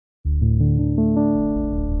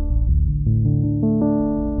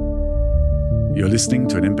You're listening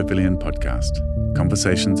to an MPavilion podcast,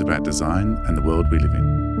 conversations about design and the world we live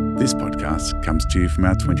in. This podcast comes to you from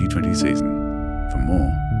our 2020 season. For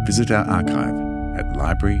more, visit our archive at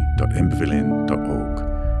library.mpavilion.org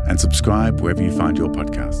and subscribe wherever you find your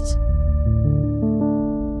podcasts.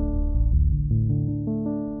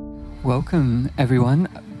 Welcome, everyone.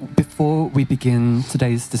 Before we begin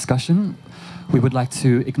today's discussion, we would like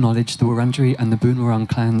to acknowledge the Wurundjeri and the Boon Wurrung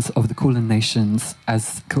clans of the Kulin Nation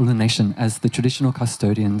as the traditional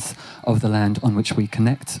custodians of the land on which we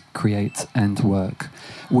connect, create, and work.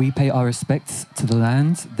 We pay our respects to the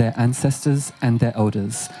land, their ancestors, and their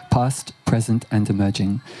elders, past, present, and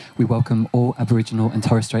emerging. We welcome all Aboriginal and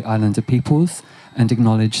Torres Strait Islander peoples and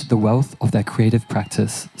acknowledge the wealth of their creative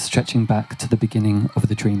practice, stretching back to the beginning of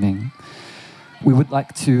the dreaming. We would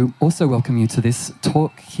like to also welcome you to this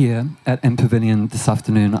talk here at MPavilion this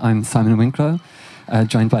afternoon. I'm Simon Winkler,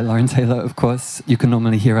 joined by Lauren Taylor, of course. You can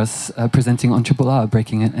normally hear us presenting on Triple R,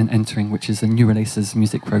 Breaking It and Entering, which is a new releases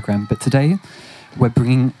music program. But today, we're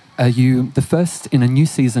bringing you the first in a new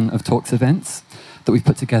season of talks events that we've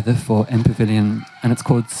put together for MPavilion, and it's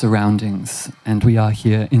called Surroundings. And we are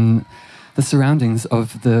here in the surroundings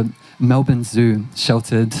of the Melbourne Zoo,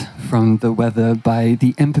 sheltered from the weather by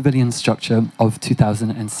the MPavilion structure of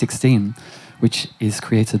 2016, which is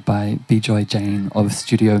created by Bijoy Jain of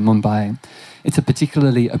Studio Mumbai. It's a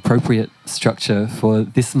particularly appropriate structure for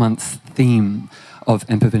this month's theme of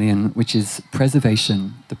MPavilion, which is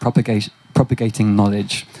preservation, the propagating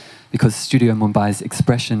knowledge, because Studio Mumbai's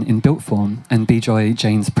expression in built form and Bijoy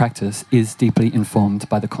Jain's practice is deeply informed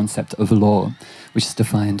by the concept of law, which is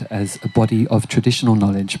defined as a body of traditional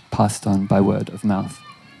knowledge passed on by word of mouth.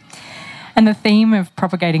 And the theme of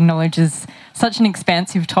propagating knowledge is such an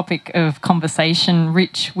expansive topic of conversation,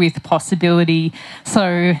 rich with possibility.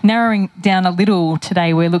 So narrowing down a little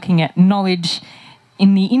today, we're looking at knowledge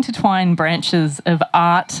in the intertwined branches of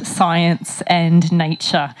art, science, and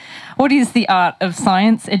nature. What is the art of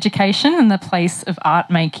science education and the place of art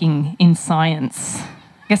making in science?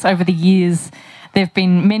 I guess over the years, there have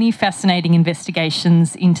been many fascinating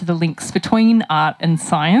investigations into the links between art and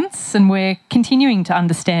science, and we're continuing to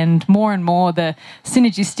understand more and more the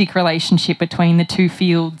synergistic relationship between the two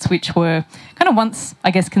fields, which were kind of once, I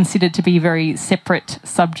guess, considered to be very separate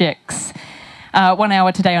subjects. 1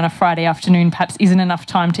 hour today on a Friday afternoon perhaps isn't enough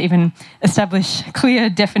time to even establish clear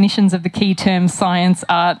definitions of the key terms science,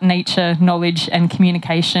 art, nature, knowledge and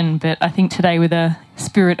communication. But I think today, with a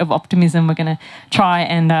spirit of optimism, we're going to try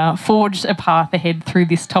and forge a path ahead through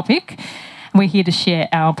this topic. We're here to share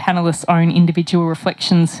our panellists' own individual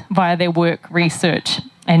reflections via their work, research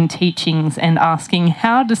and teachings, and asking,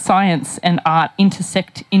 how do science and art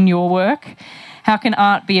intersect in your work? How can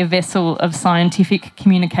art be a vessel of scientific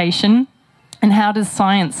communication? And how does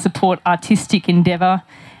science support artistic endeavour?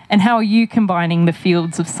 And how are you combining the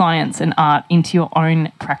fields of science and art into your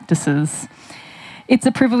own practices? It's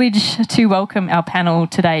a privilege to welcome our panel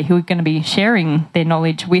today, who are going to be sharing their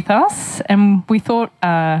knowledge with us. And we thought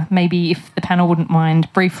maybe if the panel wouldn't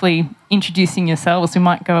mind briefly introducing yourselves, we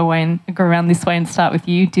might go around this way and start with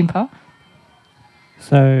you, Dimpa.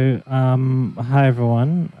 So, hi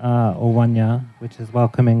everyone, or Wanya, which is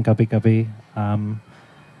welcome in Gubbi Gubbi.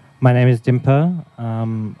 My name is Dimpa.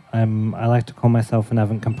 I like to call myself an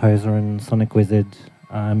avant composer and sonic wizard.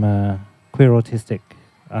 I'm a queer autistic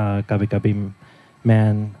Gubbi Gubbi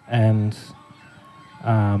man, and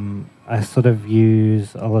I sort of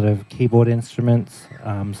use a lot of keyboard instruments,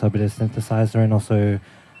 so a bit of synthesizer, and also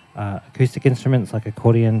acoustic instruments like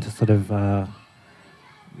accordion to sort of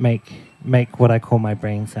make what I call my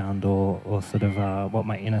brain sound, or sort of what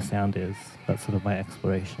my inner sound is. That's sort of my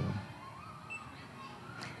exploration.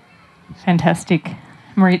 Fantastic.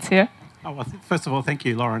 Maurizio? Oh, well, first of all, thank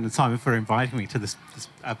you, Lauren and Simon, for inviting me to this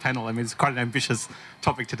panel. I mean, it's quite an ambitious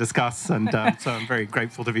topic to discuss, and so I'm very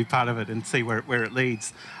grateful to be part of it and see where it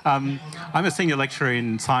leads. I'm a senior lecturer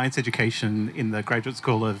in science education in the Graduate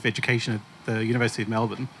School of Education at the University of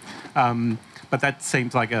Melbourne. But that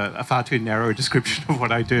seems like a far too narrow description of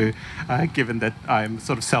what I do, given that I'm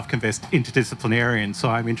sort of self-confessed interdisciplinarian. So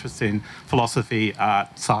I'm interested in philosophy,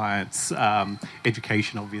 art, science,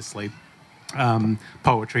 education, obviously,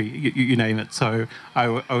 poetry, you name it. So I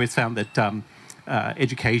always found that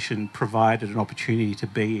education provided an opportunity to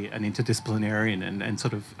be an interdisciplinarian and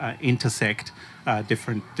sort of intersect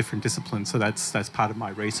different disciplines. So that's part of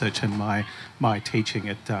my research and my teaching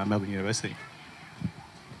at Melbourne University.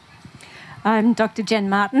 I'm Dr. Jen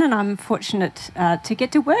Martin, and I'm fortunate to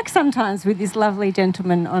get to work sometimes with this lovely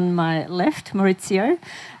gentleman on my left, Maurizio.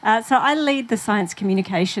 So I lead the science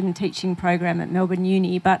communication teaching program at Melbourne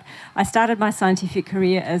Uni, but I started my scientific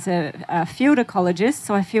career as a field ecologist,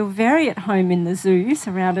 so I feel very at home in the zoo,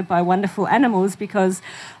 surrounded by wonderful animals, because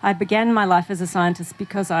I began my life as a scientist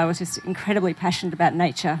because I was just incredibly passionate about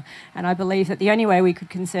nature, and I believe that the only way we could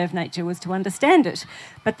conserve nature was to understand it.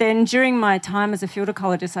 But then during my time as a field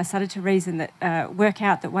ecologist, I started to work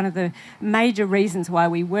out that one of the major reasons why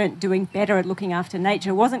we weren't doing better at looking after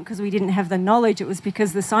nature wasn't because we didn't have the knowledge, it was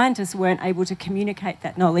because the scientists weren't able to communicate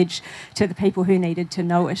that knowledge to the people who needed to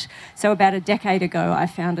know it. So about a decade ago, I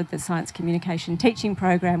founded the Science Communication Teaching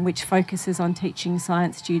Program, which focuses on teaching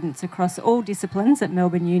science students across all disciplines at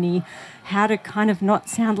Melbourne Uni how to kind of not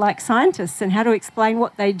sound like scientists and how to explain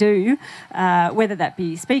what they do, whether that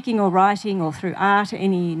be speaking or writing or through art,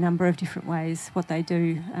 any number of different ways, what they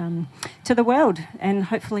do to the world, and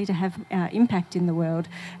hopefully to have impact in the world.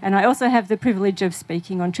 And I also have the privilege of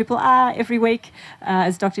speaking on Triple R every week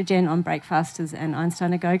as Dr. Jen on Breakfasters and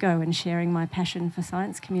Einstein A Go-Go, and sharing my passion for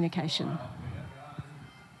science communication.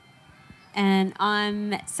 And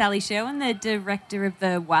I'm Sally Sherwin, the Director of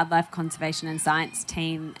the Wildlife Conservation and Science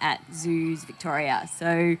team at Zoos Victoria.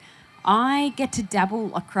 So I get to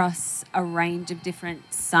dabble across a range of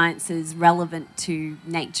different sciences relevant to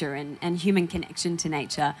nature and human connection to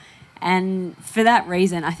nature. And for that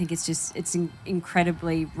reason, I think it's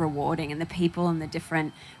incredibly rewarding, and the people and the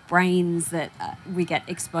different brains that we get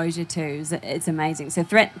exposure to, it's amazing. So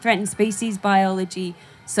threatened species biology,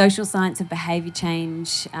 social science of behaviour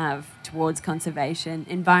change towards conservation,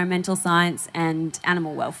 environmental science, and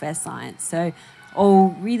animal welfare science. So all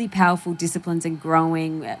really powerful disciplines and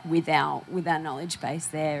growing with our knowledge base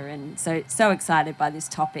there. And so excited by this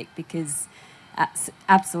topic because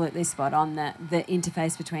absolutely spot on, the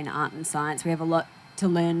interface between art and science. We have a lot to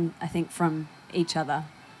learn, I think, from each other.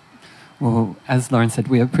 Well, as Lauren said,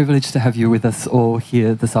 we are privileged to have you with us all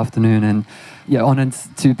here this afternoon, and honoured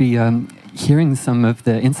to be hearing some of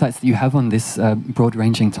the insights that you have on this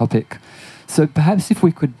broad-ranging topic. So perhaps if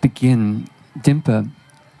we could begin, Dimper,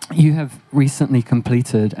 you have recently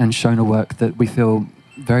completed and shown a work that we feel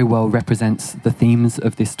very well represents the themes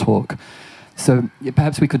of this talk. So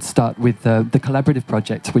perhaps we could start with the collaborative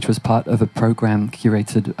project, which was part of a program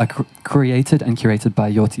created and curated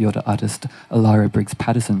by Yorta Yorta artist Alara Briggs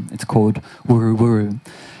Patterson. It's called Wuru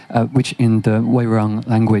Wuru, which in the Wairarong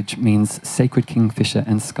language means sacred kingfisher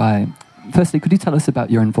and sky. Firstly, could you tell us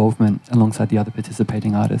about your involvement alongside the other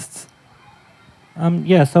participating artists? So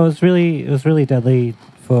it was really deadly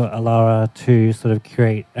for Alara to sort of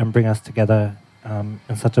curate and bring us together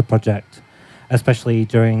in such a project, especially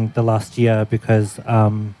during the last year, because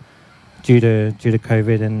due to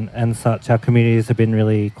COVID and such, our communities have been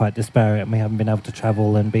really quite disparate, and we haven't been able to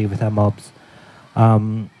travel and be with our mobs.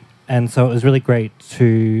 And so it was really great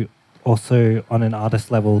to also, on an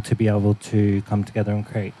artist level, to be able to come together and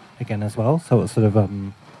create again as well. So it's sort of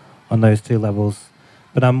on those two levels.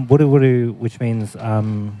 But Wuru Wuru, which means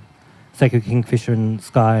sacred kingfisher and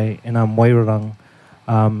sky in Wairarong,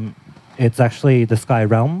 it's actually the sky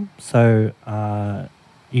realm. So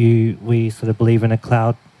we sort of believe in a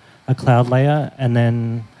cloud layer, and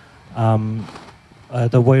then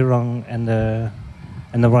the Wairarong and the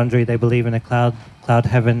Wurundjeri, they believe in a cloud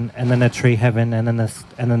heaven, and then a tree heaven, and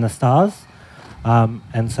then the stars.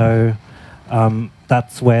 And so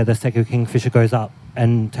that's where the sacred kingfisher goes up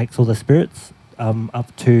and takes all the spirits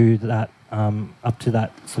up to that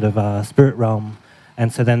sort of spirit realm.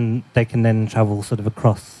 And so then they can then travel sort of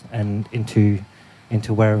across and into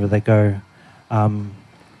wherever they go. And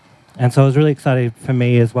so it was really exciting for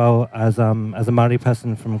me as well as a Māori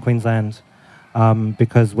person from Queensland,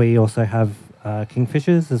 because we also have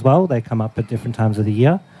kingfishers as well. They come up at different times of the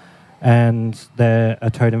year, and they're a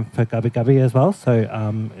totem for Gubbi Gubbi as well.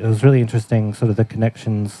 So it was really interesting, sort of the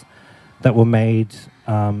connections that were made,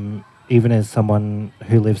 even as someone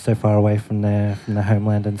who lives so far away from their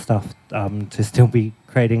homeland and stuff, to still be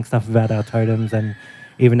creating stuff about our totems and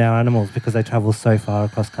even our animals, because they travel so far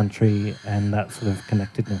across country, and that sort of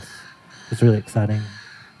connectedness is really exciting.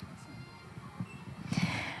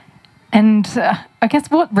 And I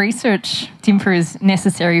guess what research, Dimper, is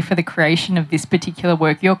necessary for the creation of this particular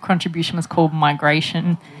work? Your contribution was called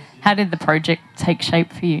Migration. How did the project take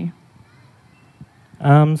shape for you?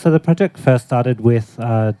 So the project first started with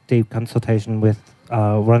deep consultation with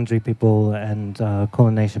Wurundjeri people and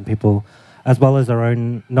Kulin Nation people, as well as our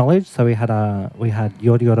own knowledge. So we had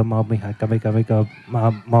Yorta Yorta mob, we had Gubbi Gubbi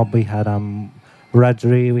mob, we had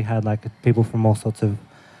Wiradjuri, we had like people from all sorts of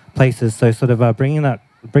places. So sort of bringing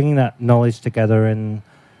that knowledge together and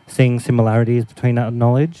seeing similarities between that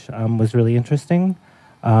knowledge was really interesting.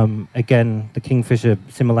 Again, the Kingfisher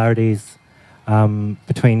similarities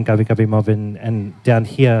between Gubbi Gubbi Mob and down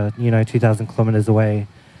here, 2,000 kilometres away.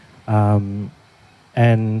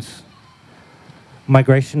 And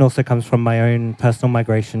migration also comes from my own personal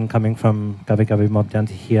migration, coming from Gubbi Gubbi Mob down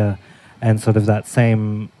to here, and sort of that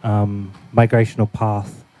same migrational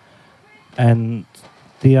path. And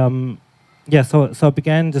so it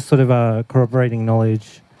began just sort of corroborating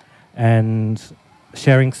knowledge and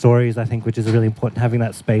sharing stories, I think, which is really important. Having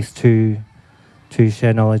that space to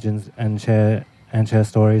share knowledge and share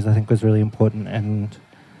stories, I think, was really important. And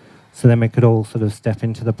so then we could all sort of step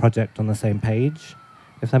into the project on the same page,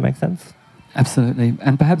 if that makes sense. Absolutely.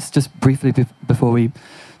 And perhaps just briefly before we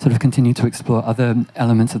sort of continue to explore other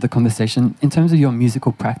elements of the conversation, in terms of your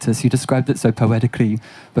musical practice, you described it so poetically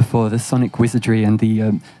before, the sonic wizardry and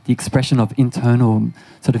the expression of internal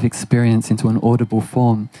sort of experience into an audible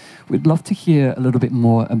form. We'd love to hear a little bit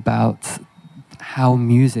more about how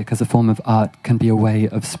music as a form of art can be a way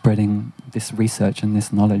of spreading this research and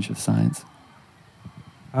this knowledge of science.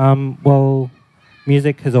 Well,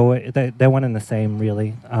 music has always, they're one and the same,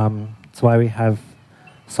 really. That's why we have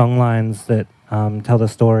songlines that tell the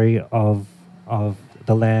story of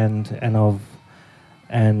the land and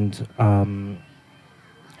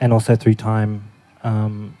also through time,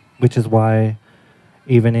 which is why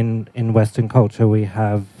even in Western culture we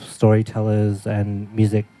have storytellers and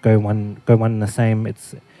music go one and the same.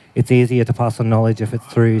 It's easier to pass on knowledge if it's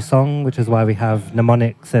through song, which is why we have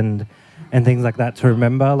mnemonics and things like that to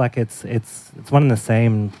remember. Like it's one and the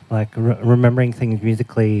same. Like remembering things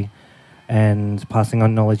musically and passing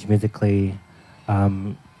on knowledge musically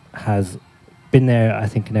has been there, I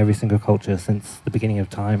think, in every single culture since the beginning of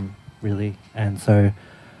time, really. And so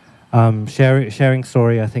sharing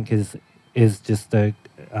story, I think, is just a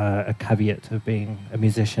caveat of being a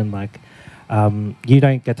musician. Like you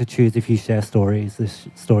don't get to choose if you share stories. The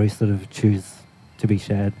stories sort of choose to be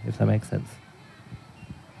shared, if that makes sense.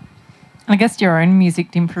 I guess your own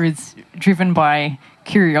music, Dimper, is driven by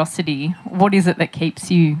curiosity. What is it that keeps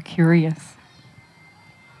you curious?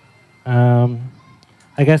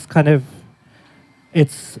 I guess kind of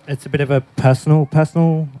it's a bit of a personal,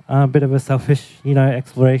 bit of a selfish,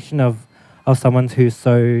 exploration of someone who's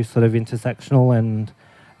so sort of intersectional and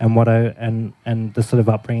the sort of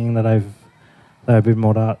upbringing that I've been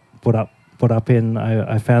brought up in.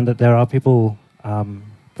 I found that there are people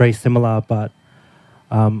very similar, but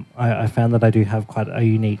I found that I do have quite a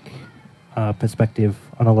unique perspective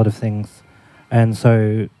on a lot of things, and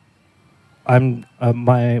so I'm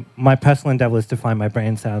my personal endeavor is to find my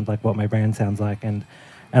brain sound, like what my brain sounds like, and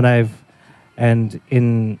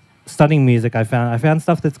in studying music I found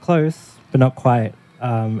stuff that's close but not quite,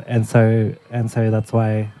 and so that's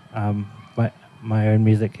why my own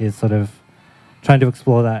music is sort of trying to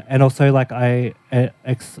explore that, and also like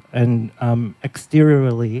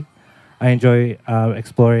exteriorly I enjoy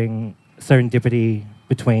exploring serendipity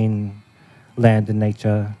between land and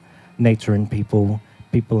nature and people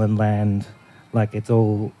and land. Like it's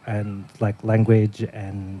all, and like language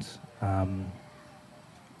and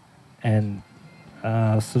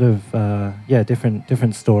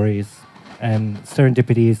different stories and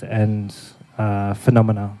serendipities and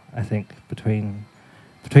phenomena, I think, between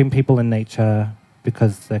people and nature,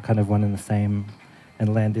 because they're kind of one and the same,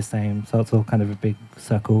 and land is same. So it's all kind of a big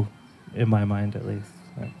circle in my mind, at least.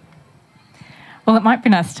 So. Well, it might be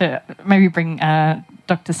nice to maybe bring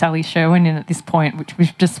Dr. Sally Sherwin in at this point, which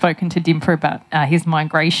we've just spoken to Dimper about his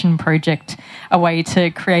migration project, a way to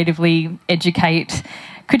creatively educate.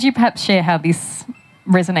 Could you perhaps share how this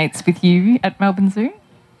resonates with you at Melbourne Zoo?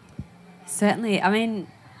 Certainly. I mean,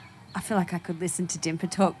 I feel like I could listen to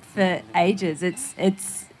Dimper talk for ages.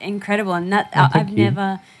 It's incredible, and that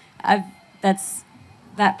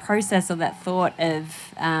that process or that thought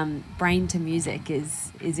of brain to music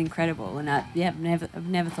is incredible, and I've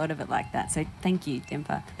never thought of it like that. So thank you,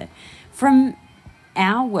 Dimper. From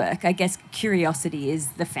our work, I guess curiosity is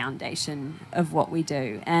the foundation of what we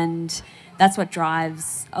do, and that's what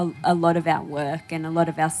drives a lot of our work and a lot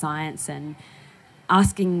of our science, and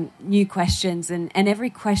asking new questions, and every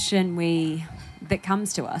question that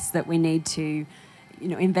comes to us that we need to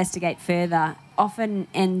investigate further often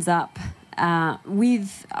ends up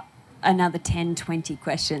with another 10, 20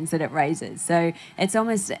 questions that it raises. So it's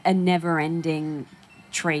almost a never-ending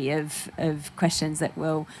tree of questions that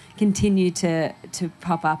will continue to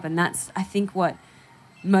pop up, and that's, I think, what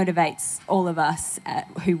motivates all of us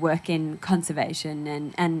who work in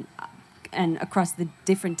conservation and across the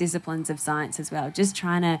different disciplines of science as well, just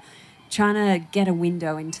trying to get a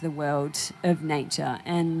window into the world of nature.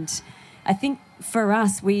 And I think for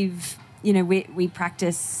us, we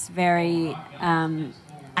practice very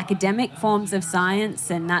academic forms of science,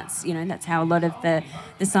 and that's how a lot of the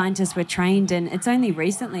scientists were trained. And it's only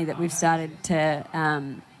recently that we've started to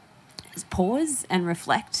pause and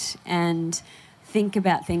reflect and think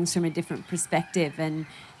about things from a different perspective,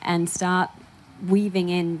 and start weaving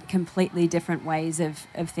in completely different ways of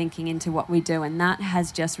thinking into what we do. And that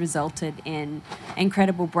has just resulted in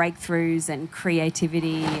incredible breakthroughs and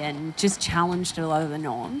creativity, and just challenged a lot of the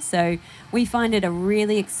norms. So we find it a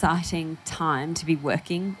really exciting time to be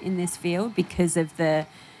working in this field because of the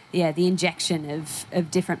injection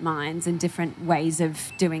of different minds and different ways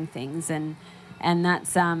of doing things. And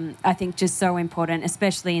that's, I think, just so important,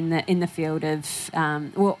 especially in the field of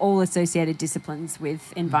all associated disciplines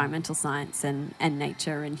with environmental science and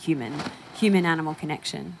nature and human-animal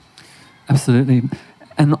connection. Absolutely.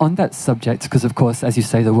 And on that subject, because of course, as you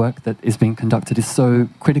say, the work that is being conducted is so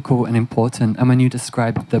critical and important. And when you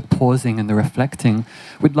describe the pausing and the reflecting,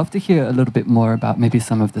 we'd love to hear a little bit more about maybe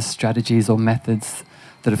some of the strategies or methods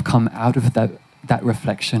that have come out of that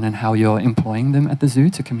reflection, and how you're employing them at the zoo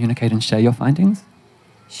to communicate and share your findings?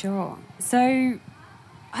 Sure. So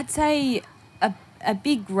I'd say a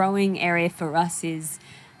big growing area for us is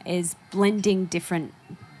blending different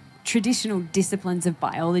traditional disciplines of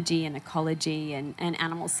biology and ecology and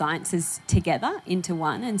animal sciences together into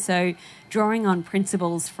one. And so drawing on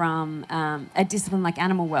principles from a discipline like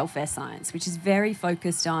animal welfare science, which is very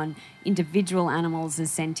focused on individual animals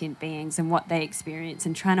as sentient beings and what they experience,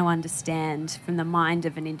 and trying to understand from the mind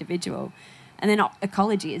of an individual. And then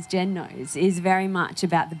ecology, as Jen knows, is very much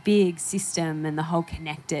about the big system and the whole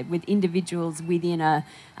connected with individuals within a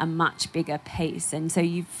much bigger piece. And so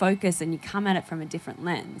you focus and you come at it from a different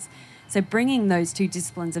lens. So bringing those two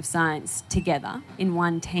disciplines of science together in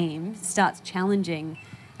one team starts challenging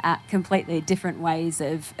completely different ways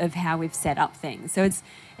of how we've set up things. So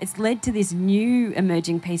it's led to this new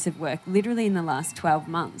emerging piece of work literally in the last 12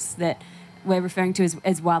 months that we're referring to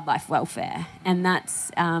as wildlife welfare. And that's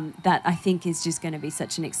that I think is just going to be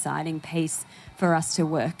such an exciting piece for us to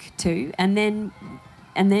work to. And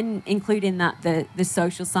then include in that the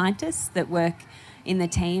social scientists that work in the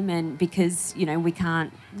team. And because, we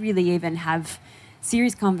can't really even have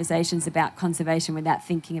serious conversations about conservation without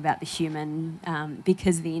thinking about the human,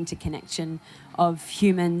 because of the interconnection of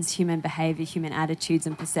humans, human behaviour, human attitudes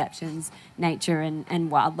and perceptions, nature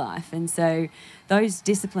and wildlife. And so those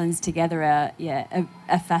disciplines together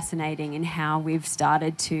are fascinating in how we've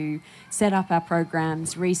started to set up our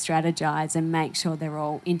programs, re-strategize and make sure they're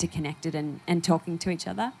all interconnected and talking to each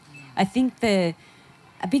other. I think a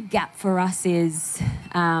big gap for us is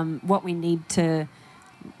what we need to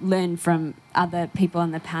learn from other people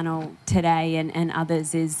on the panel today and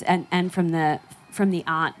others is and from the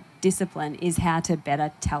art discipline is how to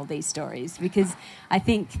better tell these stories, because I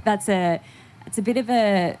think it's a bit of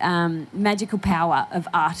a magical power of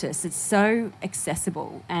artists. It's so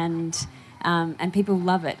accessible and people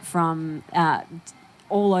love it from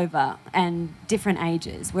all over and different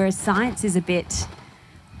ages, whereas science is a bit,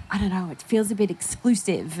 I don't know, it feels a bit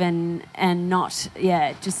exclusive and not,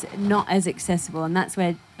 just not as accessible. And that's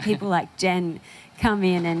where people like Jen come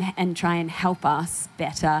in and try and help us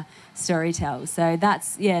better storytell. So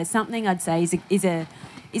that's, something I'd say is a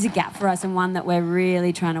gap for us, and one that we're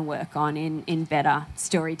really trying to work on in better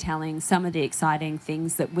storytelling. Some of the exciting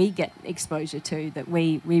things that we get exposure to that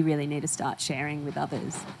we really need to start sharing with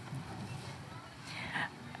others.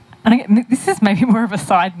 And again, this is maybe more of a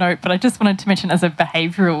side note, but I just wanted to mention, as a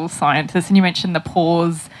behavioural scientist, and you mentioned the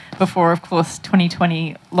pause before, of course,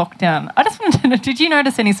 2020 lockdown. I just wanted to know, did you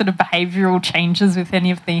notice any sort of behavioural changes with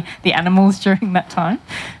any of the animals during that time?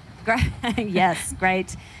 Yes,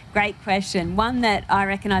 great question. One that I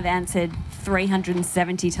reckon I've answered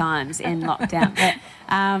 370 times in lockdown,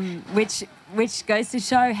 but, which goes to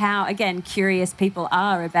show how, again, curious people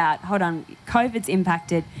are about, hold on, COVID's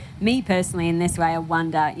impacted me personally in this way. I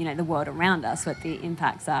wonder, the world around us, what the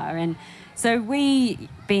impacts are. And so we,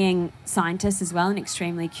 being scientists as well and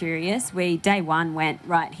extremely curious, we, day one, went,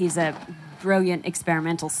 right, here's a brilliant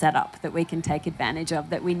experimental setup that we can take advantage of,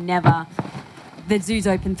 that we never... The zoo's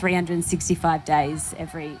open 365 days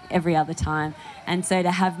every other time. And so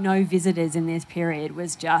to have no visitors in this period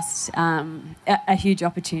was just a huge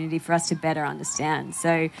opportunity for us to better understand.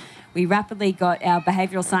 So we rapidly got our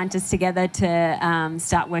behavioural scientists together to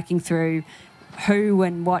start working through who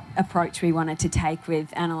and what approach we wanted to take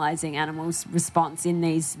with analysing animals' response in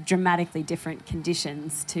these dramatically different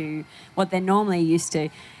conditions to what they're normally used to.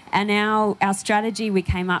 And our strategy we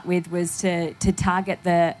came up with was to target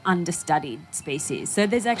the understudied species. So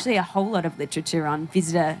there's actually a whole lot of literature on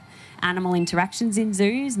visitor animal interactions in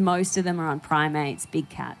zoos. Most of them are on primates, big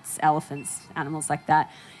cats, elephants, animals like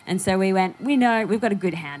that. And so we know we've got a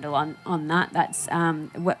good handle on that. That's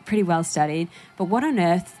pretty well studied. But what on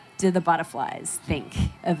earth do the butterflies think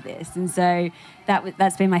of this? And so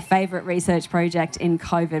that's been my favourite research project in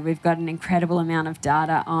COVID. We've got an incredible amount of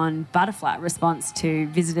data on butterfly response to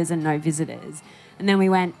visitors and no visitors. And then we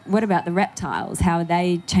went, what about the reptiles? How are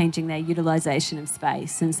they changing their utilisation of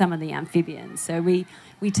space, and some of the amphibians? So we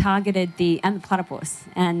targeted the platypus.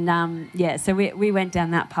 And so we went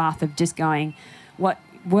down that path of just going,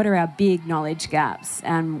 what are our big knowledge gaps?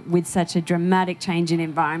 And with such a dramatic change in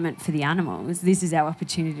environment for the animals, this is our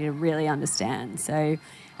opportunity to really understand. So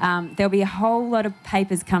there'll be a whole lot of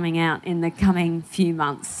papers coming out in the coming few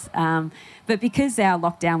months. But because our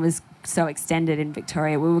lockdown was so extended in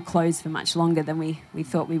Victoria, we were closed for much longer than we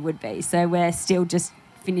thought we would be. So we're still just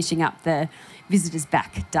finishing up the visitors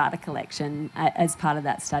back data collection as part of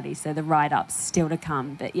that study. So the write-ups still to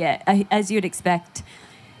come. But yeah, as you'd expect,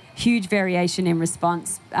 huge variation in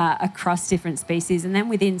response across different species, and then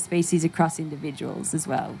within species across individuals as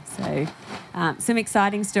well. So some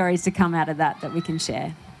exciting stories to come out of that we can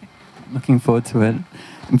share. Looking forward to it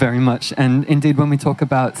very much. And indeed, when we talk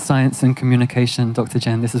about science and communication, Dr.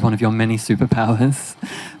 Jen, this is one of your many superpowers,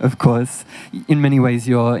 of course. In many ways,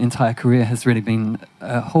 your entire career has really been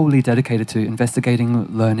wholly dedicated to investigating,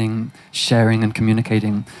 learning, sharing, and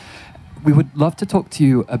communicating. We would love to talk to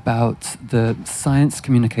you about the science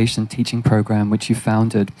communication teaching program which you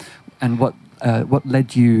founded, and what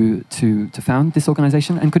led you to found this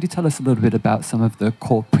organisation. And could you tell us a little bit about some of the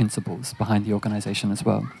core principles behind the organisation as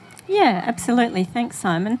well? Yeah, absolutely. Thanks,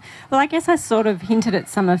 Simon. Well, I guess I sort of hinted at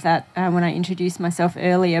some of that when I introduced myself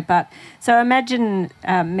earlier. But so imagine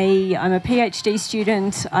me, I'm a PhD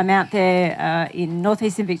student. I'm out there in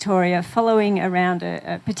northeastern Victoria following around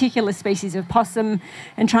a particular species of possum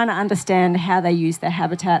and trying to understand how they use their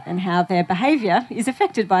habitat and how their behaviour is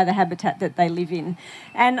affected by the habitat that they live in.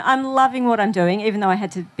 And I'm loving what I'm doing, even though I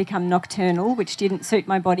had to become nocturnal, which didn't suit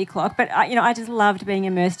my body clock. But, I just loved being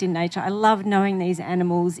immersed in nature. I loved knowing these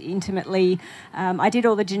animals intimately. I did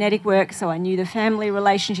all the genetic work, so I knew the family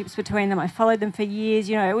relationships between them. I followed them for years.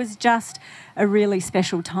 It was just a really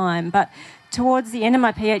special time. But towards the end of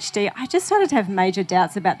my PhD, I just started to have major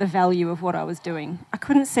doubts about the value of what I was doing. I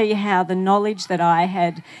couldn't see how the knowledge that I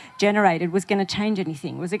had generated was going to change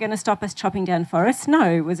anything. Was it going to stop us chopping down forests?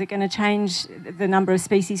 No. Was it going to change the number of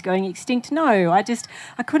species going extinct? No. I just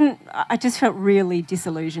felt really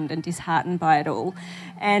disillusioned and disheartened by it all.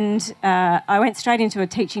 And I went straight into a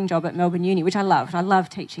teaching job at Melbourne Uni, which I loved. I love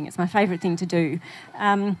teaching. It's my favourite thing to do.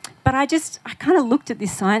 But I kind of looked at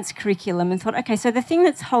this science curriculum and thought, okay, so the thing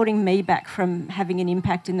that's holding me back from having an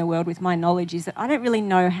impact in the world with my knowledge is that I don't really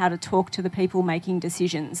know how to talk to the people making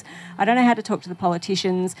decisions. I don't know how to talk to the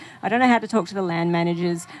politicians. I don't know how to talk to the land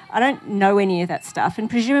managers. I don't know any of that stuff. And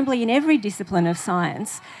presumably in every discipline of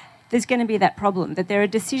science, there's going to be that problem, that there are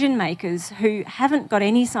decision makers who haven't got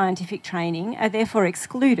any scientific training, are therefore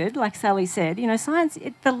excluded, like Sally said. Science,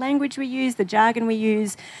 the language we use, the jargon we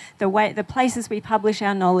use, the places we publish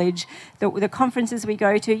our knowledge, the conferences we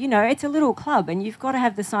go to, it's a little club, and you've got to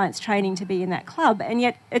have the science training to be in that club. And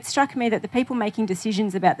yet it struck me that the people making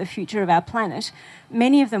decisions about the future of our planet,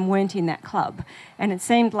 many of them weren't in that club. And it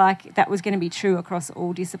seemed like that was going to be true across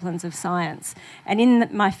all disciplines of science. And in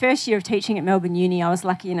my first year of teaching at Melbourne Uni, I was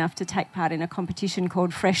lucky enough to take part in a competition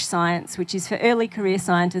called Fresh Science, which is for early career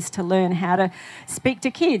scientists to learn how to speak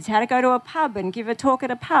to kids, how to go to a pub and give a talk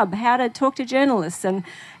at a pub, how to talk to journalists. It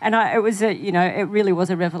really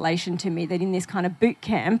was a revelation to me that in this kind of boot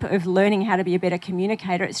camp of learning how to be a better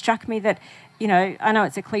communicator, it struck me that, I know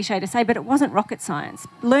it's a cliche to say, but it wasn't rocket science.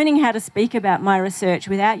 Learning how to speak about my research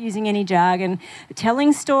without using any jargon,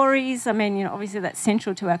 telling stories, obviously that's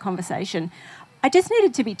central to our conversation. I just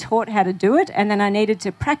needed to be taught how to do it, and then I needed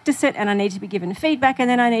to practice it, and I needed to be given feedback, and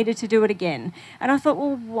then I needed to do it again. And I thought,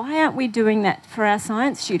 well, why aren't we doing that for our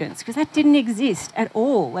science students? Because that didn't exist at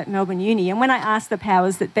all at Melbourne Uni. And when I asked the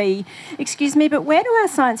powers that be, excuse me, but where do our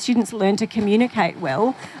science students learn to communicate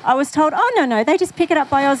well? I was told, oh, no, they just pick it up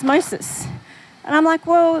by osmosis. And I'm like,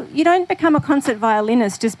 well, you don't become a concert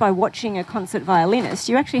violinist just by watching a concert violinist.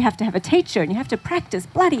 You actually have to have a teacher, and you have to practice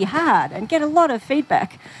bloody hard and get a lot of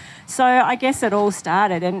feedback. So I guess it all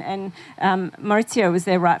started, and Maurizio was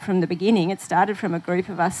there right from the beginning. It started from a group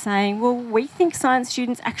of us saying, well, we think science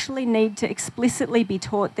students actually need to explicitly be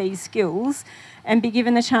taught these skills and be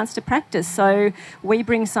given the chance to practice. So we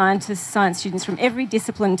bring science students from every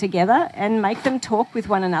discipline together and make them talk with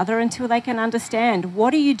one another until they can understand,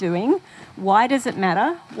 what are you doing? Why does it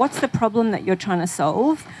matter? What's the problem that you're trying to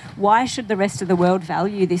solve? Why should the rest of the world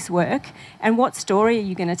value this work? And what story are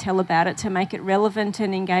you going to tell about it to make it relevant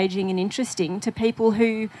and engaging and interesting to people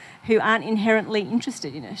who aren't inherently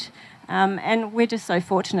interested in it? And we're just so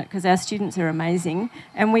fortunate because our students are amazing,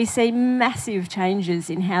 and we see massive changes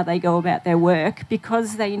in how they go about their work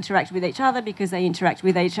because they interact with each other, because they interact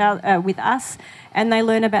with with us, and they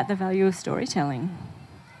learn about the value of storytelling.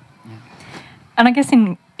 And I guess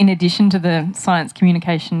in addition to the science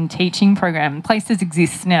communication teaching program, places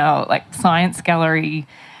exist now like Science Gallery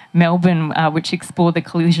Melbourne, which explore the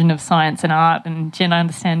collision of science and art. And Jen, I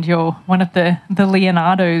understand you're one of the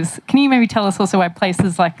Leonardos. Can you maybe tell us also why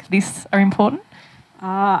places like this are important?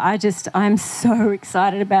 I'm so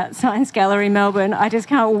excited about Science Gallery Melbourne. I just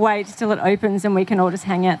can't wait till it opens and we can all just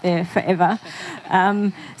hang out there forever.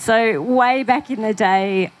 So way back in the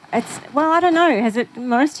day, I don't know,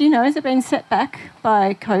 Maurice, do you know, has it been set back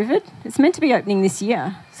by COVID? It's meant to be opening this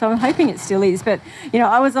year, so I'm hoping it still is. But,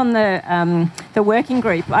 I was on the working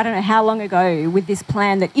group, I don't know how long ago, with this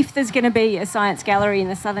plan that if there's going to be a science gallery in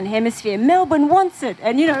the Southern Hemisphere, Melbourne wants it.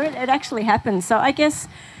 And, it actually happened. So I guess,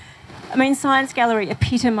 Science Gallery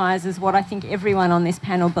epitomises what I think everyone on this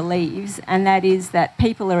panel believes, and that is that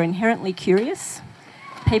people are inherently curious.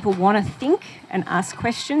 People want to think and ask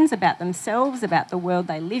questions about themselves, about the world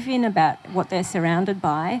they live in, about what they're surrounded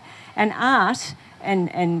by. And art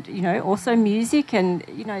and also music and,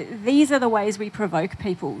 these are the ways we provoke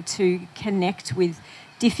people to connect with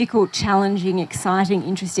difficult, challenging, exciting,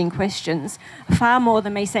 interesting questions, far more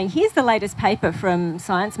than me saying, here's the latest paper from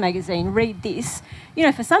Science magazine, read this.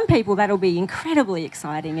 For some people that'll be incredibly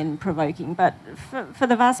exciting and provoking, but for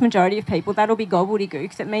the vast majority of people that'll be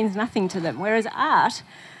gobbledygook that means nothing to them, whereas art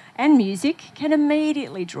and music can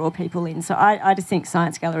immediately draw people in. So I just think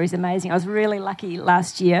Science Gallery is amazing. I was really lucky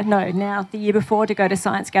the year before, to go to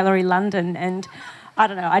Science Gallery London, and I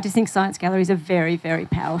don't know, I just think Science Gallery is a very, very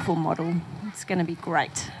powerful model. It's going to be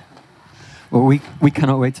great. Well, we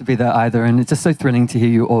cannot wait to be there either, and it's just so thrilling to hear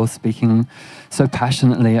you all speaking so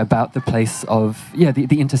passionately about the place of,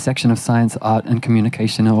 the intersection of science, art and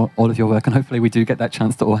communication, all of your work, and hopefully we do get that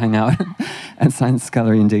chance to all hang out at Science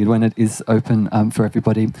Gallery indeed when it is open for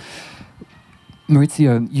everybody.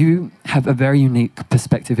 Maurizio, you have a very unique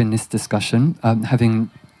perspective in this discussion,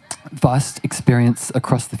 having vast experience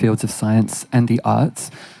across the fields of science and the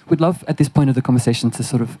arts. We'd love at this point of the conversation to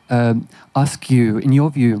sort of ask you, in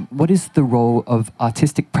your view, what is the role of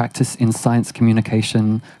artistic practice in science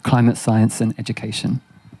communication, climate science and education?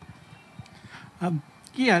 I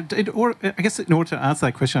guess in order to answer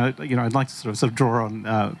that question, I'd like to sort of draw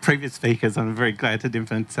on previous speakers. I'm very glad to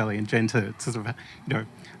invite Sally and Jen to sort of,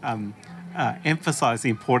 emphasise the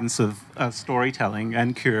importance of storytelling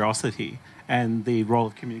and curiosity, and the role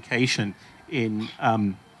of communication in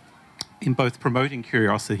both promoting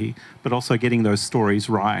curiosity, but also getting those stories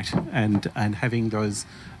right and having those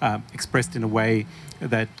expressed in a way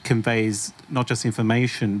that conveys not just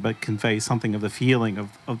information, but conveys something of the feeling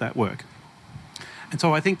of that work. And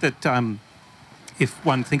so I think that if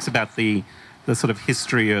one thinks about the sort of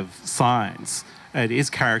history of science, it is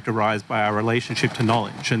characterised by our relationship to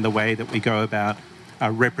knowledge and the way that we go about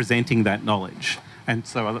representing that knowledge. And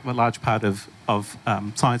so a large part of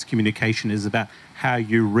science communication is about how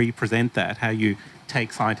you represent that, how you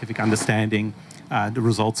take scientific understanding, the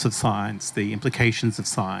results of science, the implications of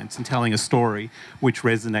science, and telling a story which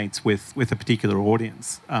resonates with a particular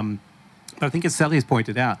audience. But I think, as Sally has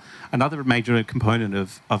pointed out, another major component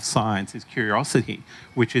of science is curiosity,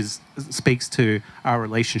 which speaks to our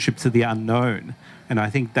relationship to the unknown. And I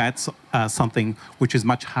think that's something which is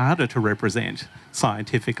much harder to represent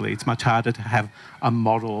scientifically. It's much harder to have a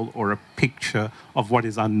model or a picture of what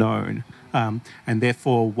is unknown. And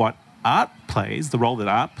therefore, what art plays, the role that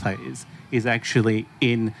art plays, is actually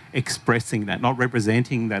in expressing that, not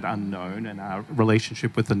representing that unknown and our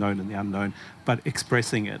relationship with the known and the unknown, but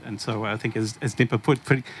expressing it. And so I think, as Dimpa put,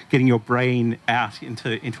 getting your brain out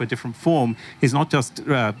into a different form is not just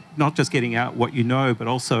getting out what you know, but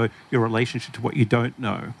also your relationship to what you don't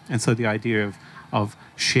know. And so the idea of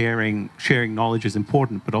sharing knowledge is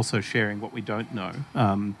important, but also sharing what we don't know.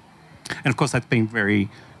 And of course, that's been very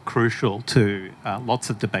crucial to lots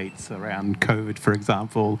of debates around COVID, for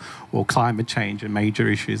example, or climate change and major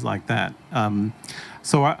issues like that.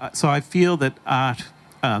 So I feel that art,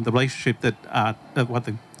 the relationship that art,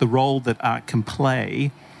 the role that art can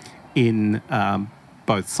play in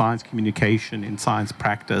both science communication, in science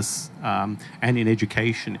practice, and in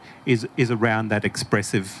education is around that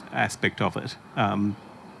expressive aspect of it.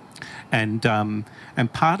 And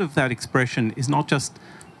part of that expression is not just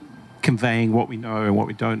conveying what we know and what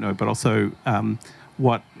we don't know, but also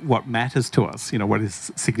what matters to us, what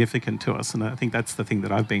is significant to us. And I think that's the thing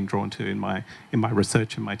that I've been drawn to in my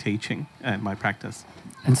research and my teaching and my practice.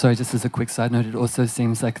 And sorry, just as a quick side note, it also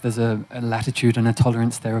seems like there's a latitude and a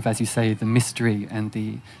tolerance there of, as you say, the mystery and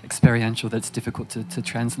the experiential that's difficult to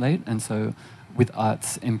translate. And so with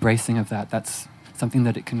art's embracing of that, that's something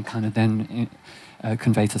that it can kind of then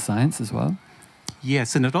convey to science as well.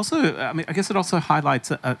 Yes, and it also, I guess it also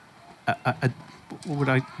highlights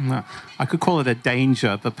I could call it a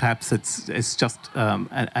danger, but perhaps it's just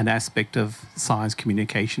an aspect of science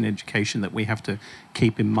communication, education that we have to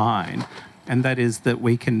keep in mind. And that is that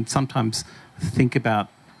we can sometimes think about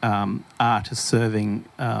art as serving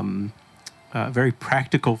a very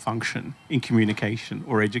practical function in communication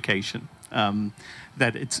or education.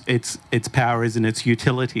 That its power is in its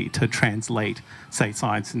utility to translate, say,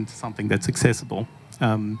 science into something that's accessible.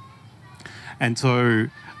 And so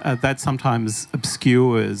that sometimes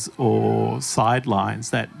obscures or sidelines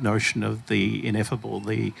that notion of the ineffable,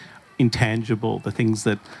 the intangible, the things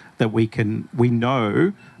that we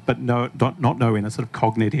know, but not know in a sort of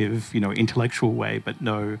cognitive, intellectual way, but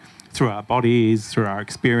know through our bodies, through our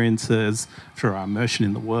experiences, through our immersion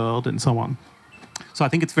in the world, and so on. So I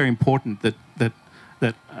think it's very important that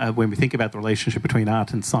when we think about the relationship between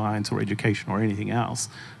art and science or education or anything else,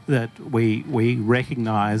 that we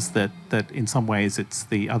recognise that in some ways it's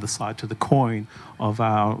the other side to the coin of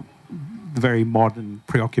our very modern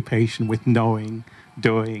preoccupation with knowing,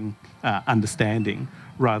 doing, understanding,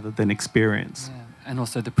 rather than experience. Yeah. And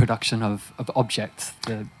also the production of objects.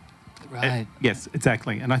 Right. Yes,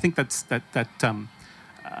 exactly. And I think that's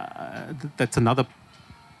another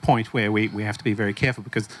point where we have to be very careful,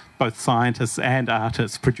 because both scientists and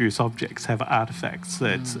artists produce objects, have artifacts.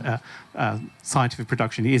 That scientific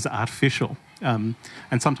production is artificial. And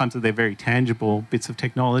sometimes they're very tangible bits of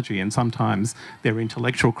technology, and sometimes they're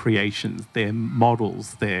intellectual creations, they're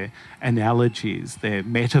models, they're analogies, they're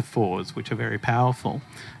metaphors, which are very powerful.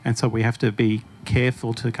 And so we have to be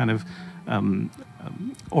careful to kind of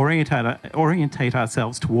orientate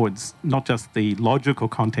ourselves towards not just the logical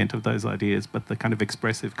content of those ideas, but the kind of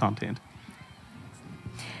expressive content.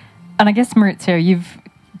 And I guess, Maurizio, you've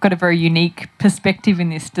got a very unique perspective in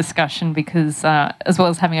this discussion because as well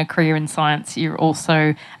as having a career in science, you're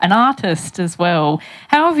also an artist as well.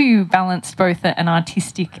 How have you balanced both an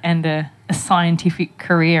artistic and a scientific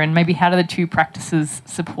career, and maybe how do the two practices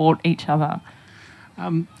support each other?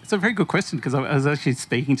 It's a very good question, because I was actually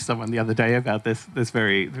speaking to someone the other day about this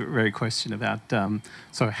very, very question about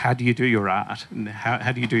so how do you do your art, and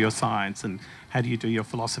how do you do your science, and how do you do your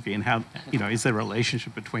philosophy, and how is there a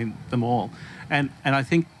relationship between them all? And I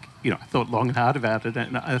think I thought long and hard about it,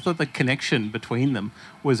 and I thought the connection between them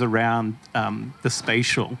was around the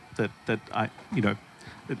spatial that I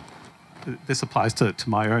this applies to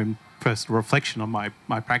my own personal reflection on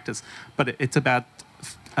my practice, but it's about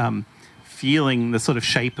feeling the sort of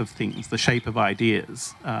shape of things, the shape of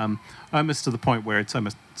ideas, almost to the point where it's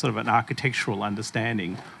almost sort of an architectural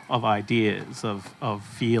understanding of ideas, of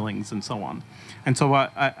feelings, and so on. And so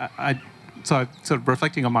I sort of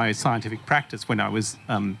reflecting on my scientific practice when I was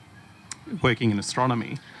working in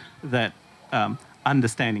astronomy, that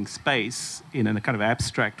understanding space in a kind of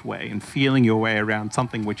abstract way and feeling your way around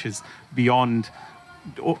something which is beyond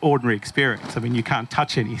ordinary experience. I mean, you can't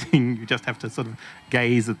touch anything. You just have to sort of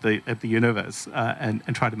gaze at the universe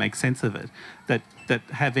and try to make sense of it. That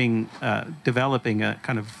having developing a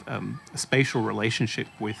kind of a spatial relationship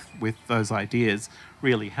with those ideas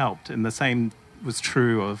really helped. And the same was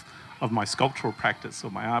true of my sculptural practice or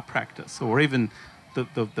my art practice, or even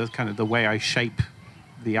the kind of the way I shape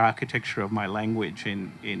the architecture of my language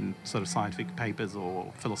in sort of scientific papers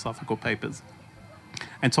or philosophical papers.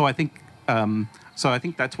 And so I think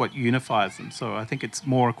that's what unifies them. So I think it's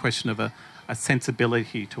more a question of a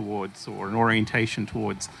sensibility towards, or an orientation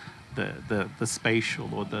towards the spatial,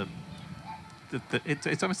 or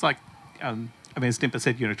it's almost like as Dimpa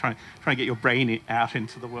said, trying to get your brain out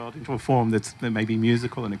into the world, into a form that may be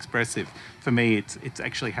musical and expressive. For me, it's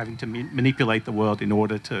actually having to manipulate the world in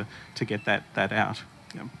order to get that out.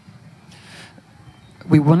 Yeah.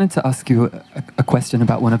 We wanted to ask you a question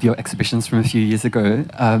about one of your exhibitions from a few years ago,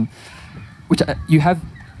 which you have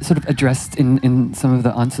sort of addressed in some of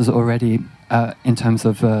the answers already, in terms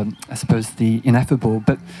of, I suppose, the ineffable.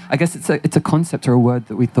 But I guess it's a concept or a word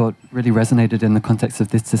that we thought really resonated in the context of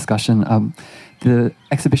this discussion. The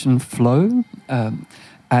exhibition Flow,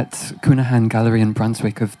 at Cunahan Gallery in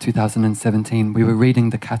Brunswick of 2017, we were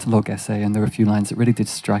reading the catalogue essay, and there were a few lines that really did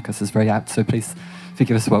strike us as very apt, so please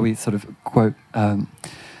forgive us while we sort of quote.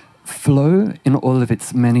 Flow, in all of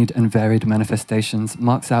its many and varied manifestations,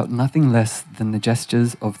 marks out nothing less than the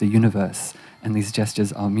gestures of the universe, and these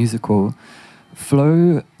gestures are musical.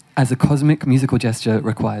 Flow, as a cosmic musical gesture,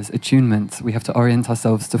 requires attunement. We have to orient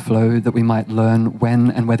ourselves to flow that we might learn when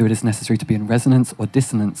and whether it is necessary to be in resonance or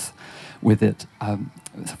dissonance with it.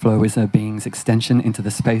 Flow is a being's extension into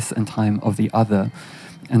the space and time of the other,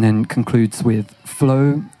 and then concludes with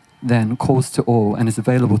flow then calls to all and is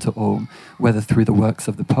available to all, whether through the works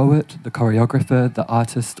of the poet, the choreographer, the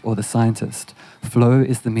artist, or the scientist. Flow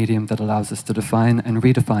is the medium that allows us to define and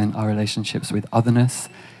redefine our relationships with otherness,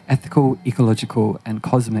 ethical, ecological, and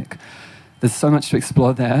cosmic. There's so much to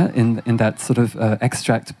explore there in that sort of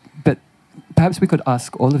extract, but perhaps we could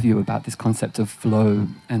ask all of you about this concept of flow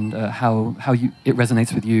and how it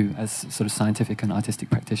resonates with you as sort of scientific and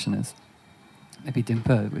artistic practitioners. Maybe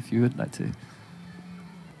Dimpa, if you would like to.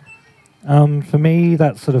 For me,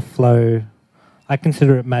 that sort of flow, I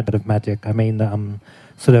consider it magic. I mean,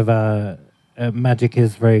 magic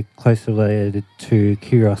is very closely related to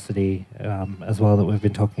curiosity as well, that we've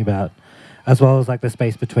been talking about, as well as like the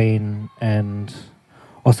space between, and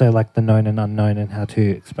also like the known and unknown and how to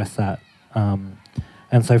express that.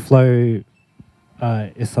 And so flow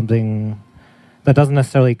is something that doesn't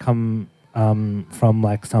necessarily come from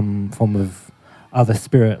like some form of other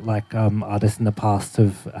spirit, like artists in the past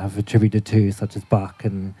have attributed to, such as Bach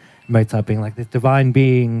and Mozart, being like this divine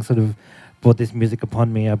being sort of brought this music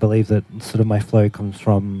upon me. I believe that sort of my flow comes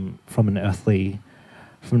from an earthly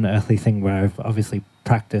thing where I've obviously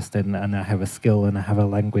practiced and I have a skill and I have a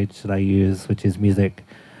language that I use, which is music,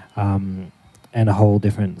 and a whole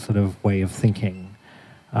different sort of way of thinking.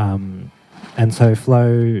 And so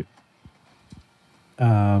flow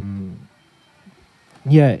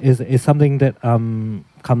is something that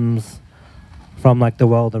comes from like the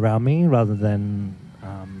world around me, rather than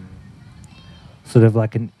sort of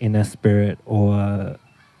like an inner spirit or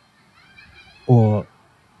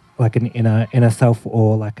like an inner self,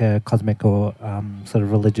 or like a cosmic or sort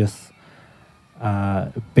of religious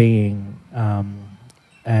being,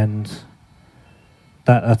 and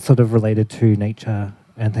that's sort of related to nature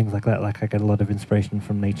and things like that. Like I get a lot of inspiration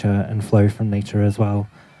from nature and flow from nature as well.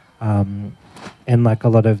 And like a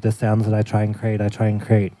lot of the sounds that I try and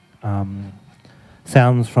create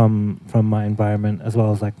sounds from my environment, as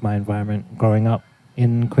well as like my environment growing up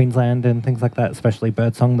in Queensland and things like that, especially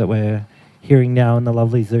birdsong that we're hearing now in the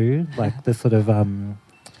lovely zoo. Like this sort of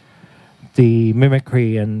the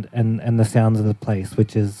mimicry and the sounds of the place,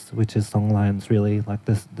 which is songlines, really, like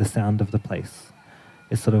the sound of the place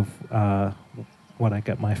is sort of what I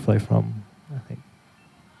get my flow from, I think.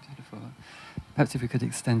 Beautiful. Perhaps if we could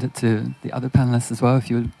extend it to the other panelists as well, if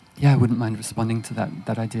you wouldn't mind responding to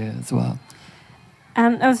that idea as well.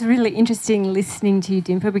 It was really interesting listening to you,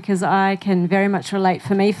 Dimpa, because I can very much relate.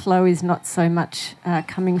 For me, flow is not so much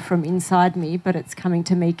coming from inside me, but it's coming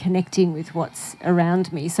to me connecting with what's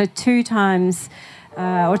around me. So two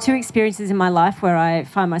experiences in my life where I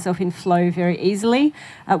find myself in flow very easily.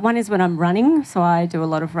 One is when I'm running, so I do a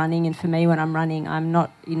lot of running, and for me, when I'm running, I'm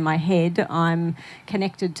not in my head, I'm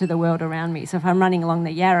connected to the world around me. So if I'm running along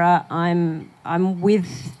the Yarra, I'm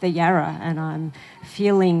with the Yarra, and I'm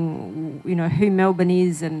feeling, who Melbourne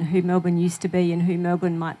is and who Melbourne used to be and who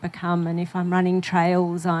Melbourne might become. And if I'm running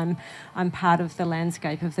trails, I'm part of the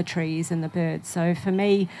landscape of the trees and the birds. So for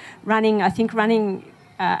me, running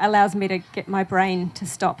allows me to get my brain to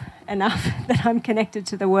stop enough that I'm connected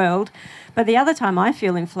to the world. But the other time I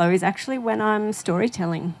feel in flow is actually when I'm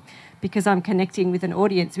storytelling, because I'm connecting with an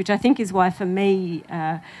audience, which I think is why for me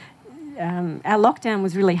our lockdown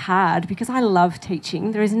was really hard, because I love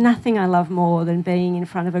teaching. There is nothing I love more than being in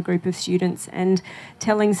front of a group of students and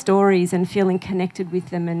telling stories and feeling connected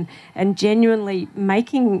with them and genuinely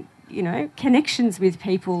making connections with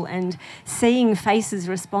people and seeing faces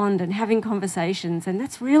respond and having conversations. And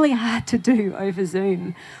that's really hard to do over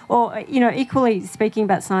Zoom. Or, equally speaking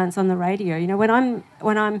about science on the radio,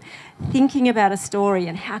 when I'm thinking about a story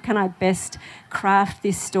and how can I best craft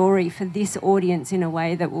this story for this audience in a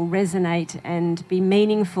way that will resonate and be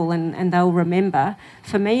meaningful and they'll remember,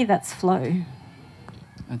 for me, that's flow.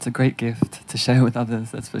 It's a great gift to share with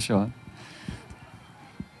others, that's for sure.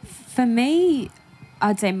 For me,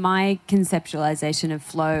 I'd say my conceptualization of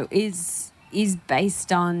flow is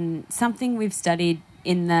based on something we've studied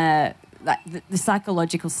in the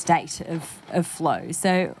psychological state of flow.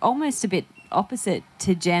 So almost a bit opposite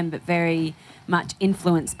to Jem, but very much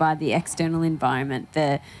influenced by the external environment.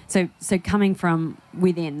 So coming from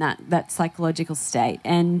within that psychological state,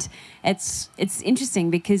 and it's interesting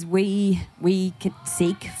because we can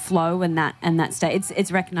seek flow and that state.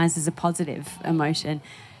 It's recognised as a positive emotion,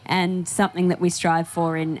 and something that we strive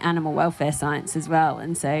for in animal welfare science as well.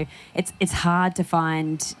 And so it's hard to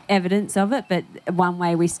find evidence of it, but one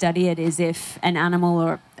way we study it is if an animal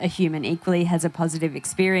or a human equally has a positive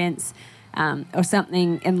experience or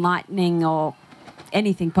something enlightening or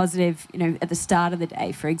anything positive, at the start of the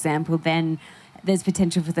day, for example, then there's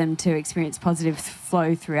potential for them to experience positive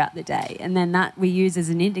flow throughout the day. And then that we use as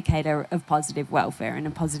an indicator of positive welfare and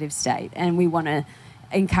a positive state. And we want to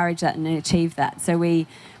encourage that and achieve that. So we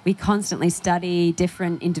constantly study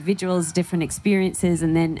different individuals, different experiences,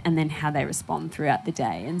 and then how they respond throughout the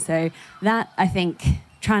day. And so that, I think,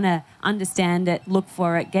 trying to understand it, look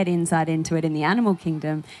for it, get insight into it in the animal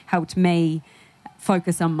kingdom helped me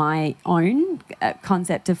focus on my own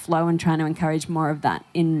concept of flow and trying to encourage more of that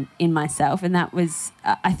in myself. And that was,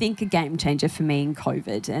 I think, a game changer for me in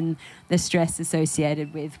COVID and the stress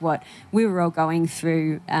associated with what we were all going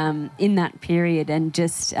through in that period, and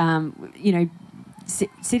just,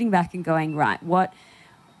 sitting back and going, right, what,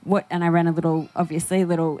 and I ran a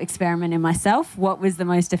little experiment in myself. What was the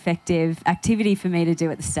most effective activity for me to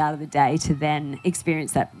do at the start of the day to then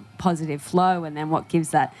experience that positive flow, and then what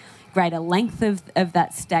gives that greater length of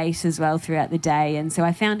that state as well throughout the day. And so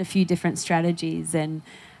I found a few different strategies, and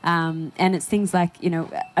it's things like,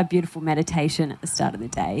 a beautiful meditation at the start of the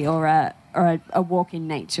day, or a walk in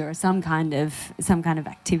nature, or some kind of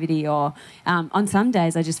activity, or on some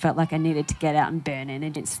days I just felt like I needed to get out and burn in,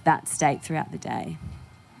 and it's that state throughout the day.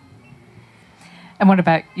 And what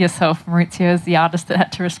about yourself, Maurizio, as the artist that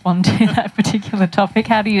had to respond to that particular topic?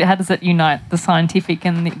 How does it unite the scientific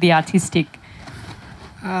and the artistic?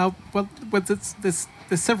 Well, there's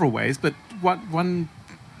several ways, but one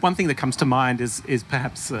thing that comes to mind is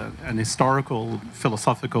perhaps an historical,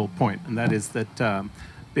 philosophical point, and that is that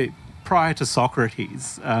prior to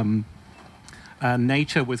Socrates,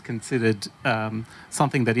 nature was considered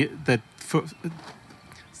something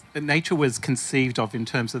nature was conceived of in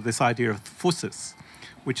terms of this idea of phusis,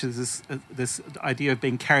 which is this idea of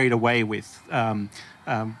being carried away with.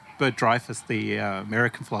 Bert Dreyfus, the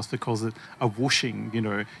American philosopher, calls it a whooshing.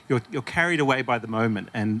 You're carried away by the moment,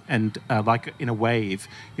 and like in a wave,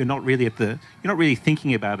 you're not really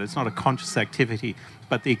thinking about it. It's not a conscious activity,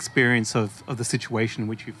 but the experience of the situation in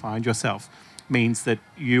which you find yourself means that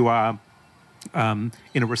you are in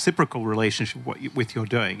a reciprocal relationship with your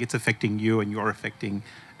doing. It's affecting you, and you're affecting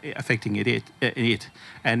it.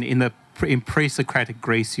 And in pre-Socratic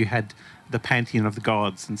Greece, you had the pantheon of the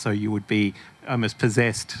gods, and so you would be almost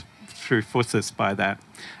possessed through phusis by that.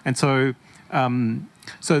 And so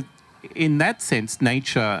in that sense,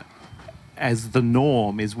 nature as the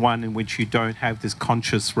norm is one in which you don't have this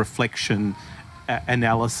conscious reflection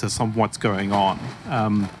analysis on what's going on.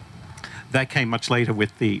 That came much later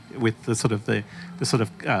with the sort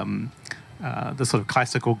of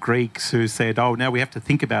classical Greeks who said, oh, now we have to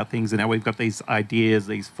think about things, and now we've got these ideas,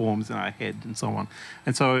 these forms in our head, and so on.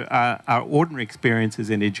 And so our ordinary experiences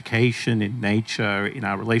in education, in nature, in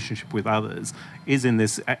our relationship with others, is in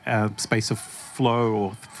this space of flow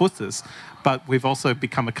or phusis. But we've also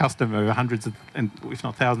become accustomed over hundreds of, and if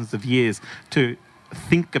not thousands of years, to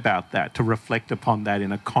think about that, to reflect upon that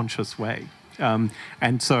in a conscious way.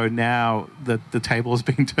 And so now the table has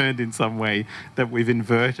been turned in some way, that we've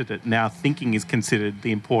inverted it. Now thinking is considered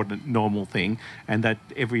the important normal thing, and that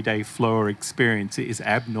everyday flow or experience is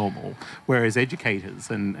abnormal. Whereas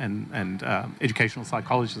educators and educational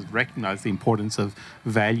psychologists recognize the importance of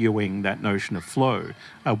valuing that notion of flow,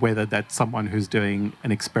 whether that's someone who's doing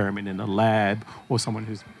an experiment in a lab or someone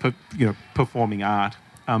who's performing art.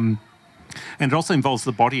 And it also involves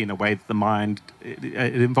the body in a way that the mind,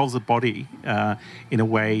 it involves the body in a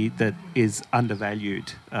way that is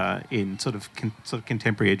undervalued in sort of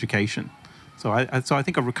contemporary education. So I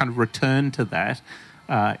think a kind of return to that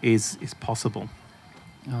is possible.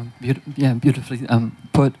 Beautifully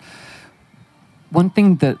put. One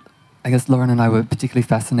thing that I guess Lauren and I were particularly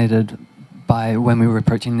fascinated by when we were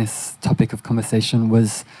approaching this topic of conversation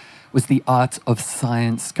was the art of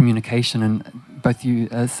science communication. And both you,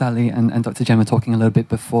 Sally, and Dr. Jem were talking a little bit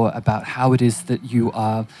before about how it is that you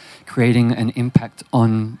are creating an impact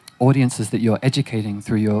on audiences that you're educating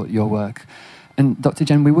through your work. And Dr.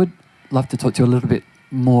 Jem, we would love to talk to you a little bit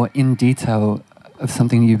more in detail of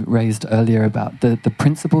something you raised earlier about the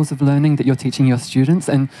principles of learning that you're teaching your students,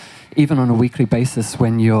 and even on a weekly basis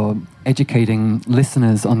when you're educating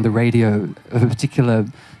listeners on the radio of a particular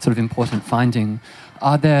sort of important finding.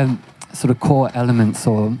 Are there sort of core elements,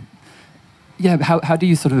 or how do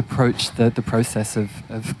you sort of approach the process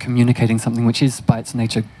of communicating something which is by its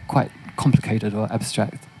nature quite complicated or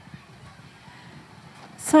abstract?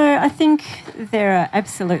 So I think there are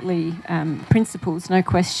absolutely principles, no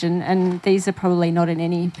question, and these are probably not in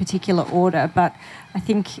any particular order, but I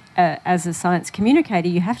think as a science communicator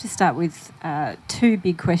you have to start with two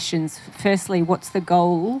big questions. Firstly, what's the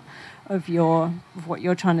goal of what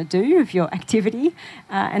you're trying to do, of your activity,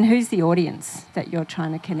 and who's the audience that you're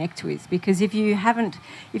trying to connect with? Because if you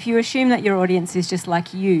assume that your audience is just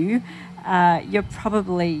like you, you're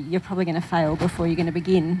probably going to fail before you're going to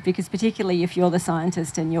begin, because particularly if you're the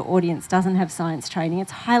scientist and your audience doesn't have science training,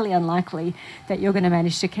 it's highly unlikely that you're going to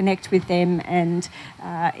manage to connect with them and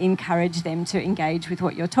encourage them to engage with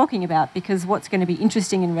what you're talking about, because what's going to be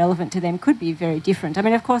interesting and relevant to them could be very different. I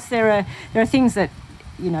mean, of course, there are things that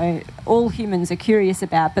all humans are curious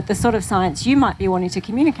about, but the sort of science you might be wanting to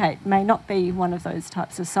communicate may not be one of those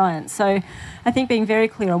types of science. So I think being very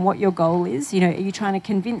clear on what your goal is, are you trying to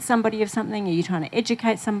convince somebody of something? Are you trying to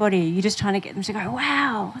educate somebody? Are you just trying to get them to go,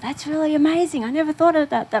 wow, that's really amazing, I never thought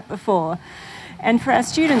about that before? And for our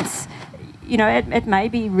students, it may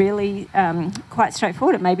be really quite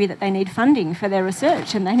straightforward. It may be that they need funding for their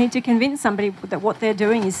research and they need to convince somebody that what they're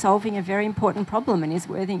doing is solving a very important problem and is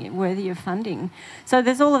worthy of funding. So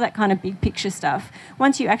there's all of that kind of big picture stuff.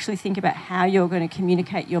 Once you actually think about how you're going to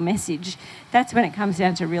communicate your message, that's when it comes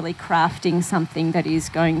down to really crafting something that is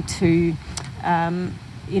going to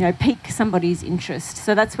pique somebody's interest.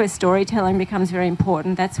 So that's where storytelling becomes very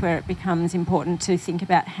important. That's where it becomes important to think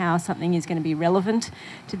about how something is going to be relevant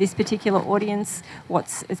to this particular audience,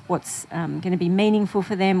 what's going to be meaningful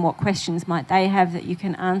for them, what questions might they have that you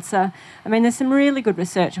can answer. I mean, there's some really good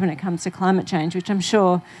research when it comes to climate change, which I'm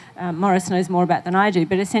sure Maurice knows more about than I do,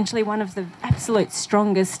 but essentially one of the absolute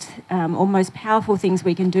strongest or most powerful things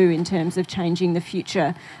we can do in terms of changing the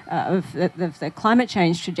future of the climate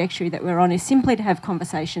change trajectory that we're on is simply to have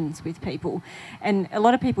conversations with people. And a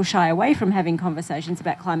lot of people shy away from having conversations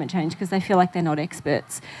about climate change because they feel like they're not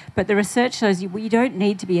experts. But the research shows you don't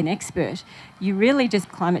need to be an expert. You really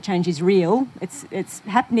climate change is real. It's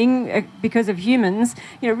happening because of humans,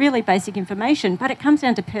 really basic information, but it comes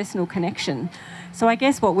down to personal connection. So I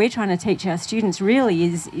guess what we're trying to teach our students really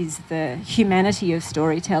is the humanity of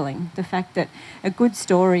storytelling, the fact that a good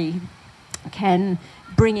story can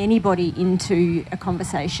bring anybody into a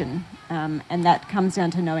conversation, and that comes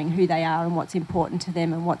down to knowing who they are and what's important to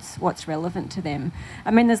them and what's relevant to them.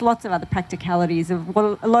 I mean, there's lots of other practicalities of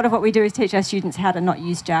a lot of what we do is teach our students how to not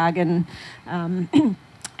use jargon,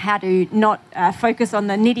 how to not focus on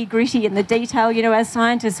the nitty-gritty and the detail. As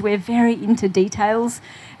scientists, we're very into details.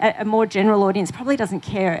 A more general audience probably doesn't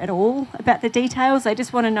care at all about the details. They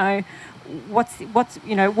just want to know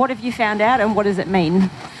what have you found out and what does it mean?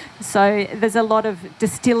 So there's a lot of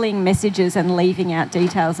distilling messages and leaving out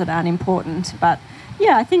details that aren't important. But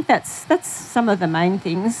yeah, I think that's some of the main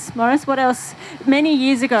things. Maurice, what else? Many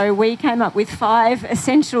years ago, we came up with 5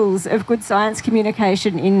 essentials of good science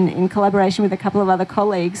communication in collaboration with a couple of other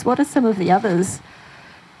colleagues. What are some of the others?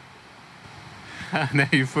 Now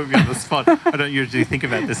you've put me on the spot. I don't usually think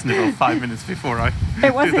about this until 5 minutes before I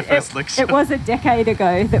do the first lecture. It was a decade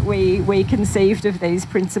ago that we conceived of these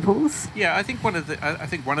principles. Yeah, I think one of the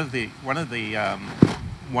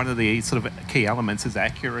sort of key elements is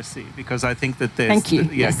accuracy, because I think that there's Thank you.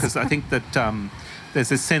 because I think that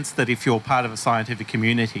there's a sense that if you're part of a scientific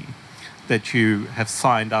community, that you have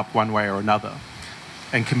signed up one way or another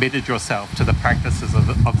and committed yourself to the practices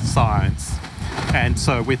of science. And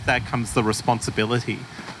so with that comes the responsibility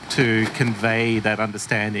to convey that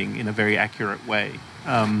understanding in a very accurate way.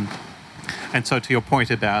 And so to your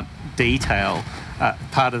point about detail,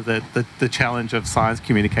 part of the challenge of science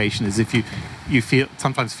communication is if you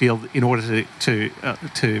sometimes feel in order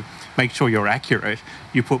to make sure you're accurate,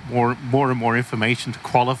 you put more and more information to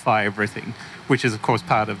qualify everything, which is of course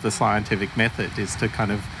part of the scientific method, is to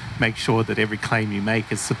kind of make sure that every claim you make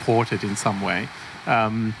is supported in some way.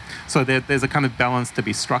 So there's a kind of balance to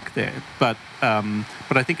be struck there, but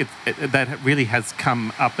I think that really has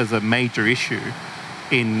come up as a major issue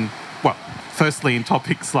firstly in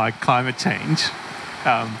topics like climate change,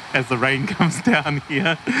 as the rain comes down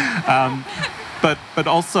here, but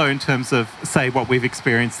also in terms of, say, what we've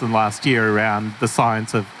experienced in the last year around the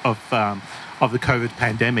science of the COVID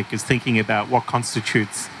pandemic, is thinking about what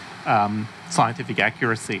constitutes scientific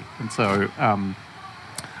accuracy, and so.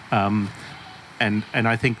 And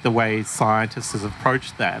I think the way scientists have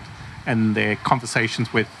approached that, and their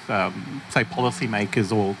conversations with, say,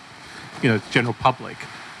 policymakers or, general public,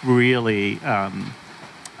 really,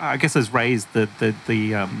 I guess, has raised the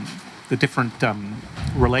the different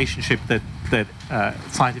relationship that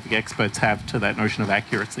scientific experts have to that notion of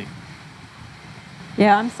accuracy.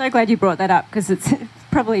 Yeah, I'm so glad you brought that up, because it's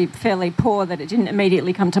probably fairly poor that it didn't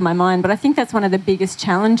immediately come to my mind, but I think that's one of the biggest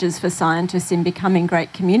challenges for scientists in becoming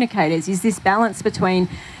great communicators, is this balance between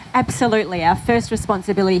absolutely our first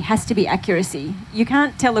responsibility has to be accuracy. You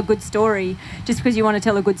can't tell a good story just because you want to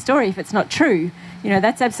tell a good story if it's not true. You know,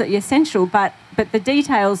 that's absolutely essential, but the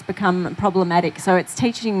details become problematic. So it's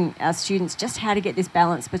teaching our students just how to get this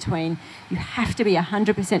balance between you have to be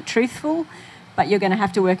 100% truthful, but you're going to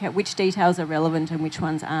have to work out which details are relevant and which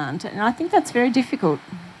ones aren't. And I think that's very difficult.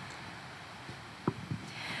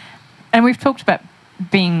 And we've talked about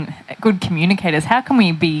being good communicators. How can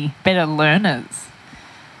we be better learners?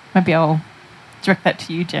 Maybe I'll direct that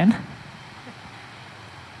to you, Jen.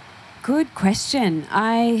 Good question.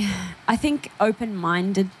 I think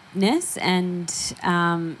open-mindedness and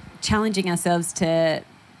challenging ourselves to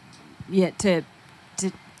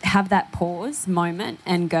have that pause moment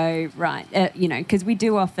and go, right, because we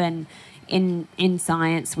do often in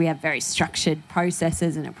science we have very structured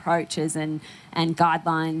processes and approaches and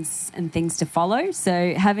guidelines and things to follow.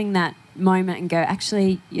 So having that moment and go,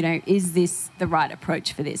 actually, is this the right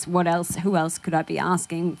approach for this? What else? Who else could I be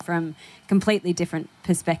asking from completely different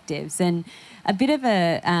perspectives? And a bit of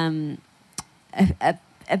a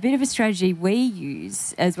bit of a strategy we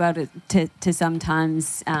use as well to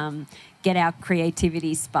sometimes get our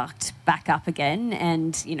creativity sparked back up again,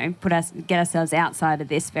 and get ourselves outside of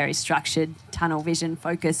this very structured tunnel vision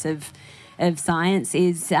focus of science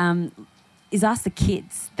is ask the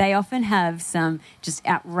kids. They often have some just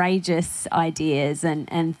outrageous ideas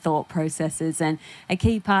and thought processes, and a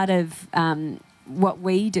key part of what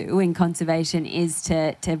we do in conservation is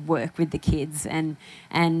to work with the kids and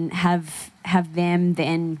have them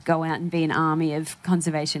then go out and be an army of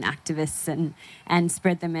conservation activists and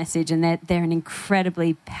spread the message. And they're an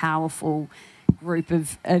incredibly powerful group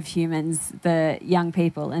of humans, the young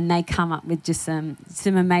people, and they come up with just some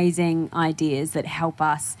amazing ideas that help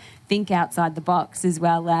us think outside the box, as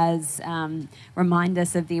well as remind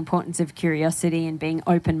us of the importance of curiosity and being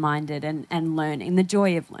open-minded and learning, the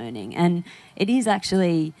joy of learning. And it is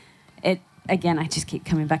actually, again, I just keep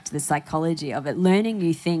coming back to the psychology of it. Learning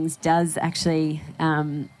new things does actually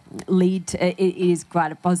lead to, it is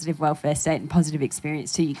quite a positive welfare state and positive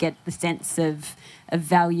experience too. You get the sense of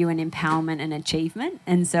value and empowerment and achievement.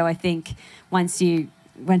 And so I think once you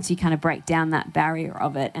kind of break down that barrier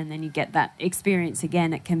of it and then you get that experience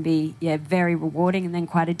again, it can be very rewarding and then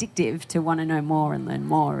quite addictive to want to know more and learn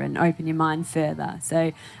more and open your mind further.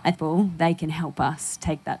 So I think they can help us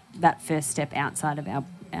take that first step outside of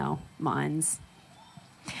our minds.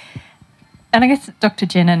 And I guess Dr.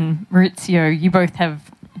 Jen and Maurizio, you both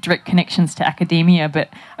have direct connections to academia, but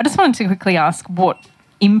I just wanted to quickly ask what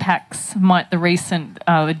impacts might the recent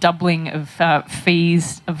doubling of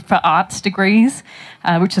fees for arts degrees,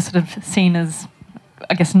 which is sort of seen as,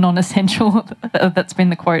 I guess, non-essential, that's been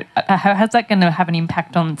the quote. How's that going to have an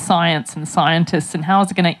impact on science and scientists, and how is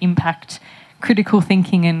it going to impact critical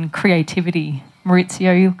thinking and creativity?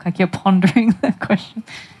 Maurizio, you look like you're pondering that question.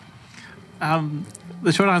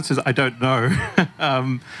 The short answer is I don't know,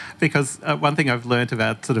 because one thing I've learned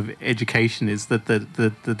about sort of education is that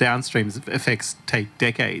the downstream effects take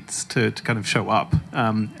decades to kind of show up,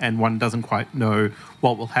 and one doesn't quite know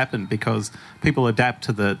what will happen because people adapt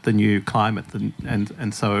to the new climate,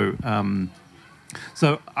 and so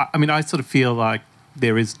I mean, I sort of feel like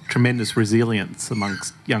there is tremendous resilience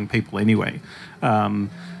amongst young people anyway.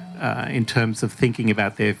 In terms of thinking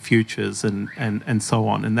about their futures and so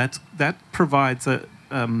on, and that provides a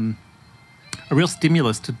real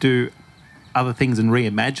stimulus to do other things and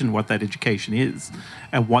reimagine what that education is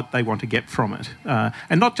and what they want to get from it,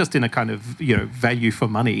 and not just in a kind of value for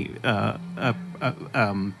money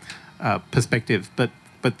perspective, but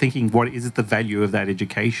thinking what is the value of that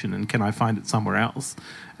education and can I find it somewhere else?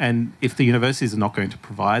 And if the universities are not going to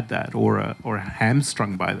provide that or are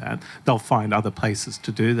hamstrung by that, they'll find other places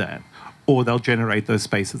to do that, or they'll generate those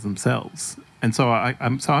spaces themselves. And so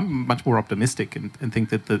I'm much more optimistic and think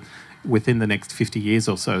that within the next 50 years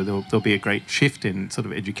or so there'll be a great shift in sort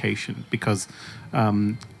of education, because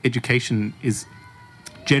education is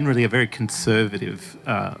generally a very conservative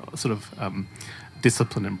sort of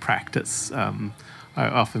discipline and practice. I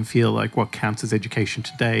often feel like what counts as education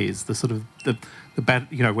today is the sort of the bad,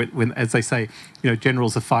 when as they say,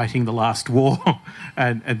 generals are fighting the last war,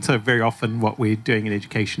 and so very often what we're doing in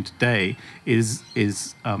education today is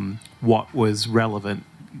what was relevant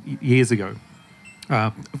years ago.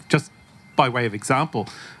 Just by way of example,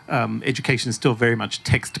 education is still very much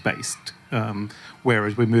text-based.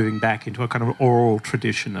 whereas we're moving back into a kind of oral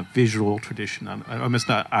tradition, a visual tradition, almost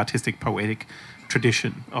an artistic, poetic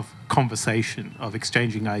tradition of conversation, of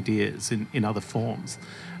exchanging ideas in other forms.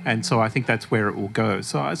 And so I think that's where it will go.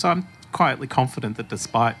 So I'm quietly confident that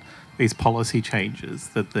despite these policy changes,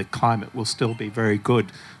 that the climate will still be very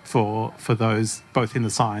good for those both in the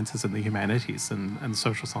sciences and the humanities and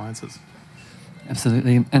social sciences.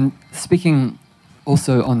 Absolutely. And speaking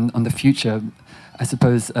also on the future, I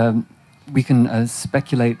suppose we can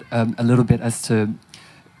speculate a little bit as to,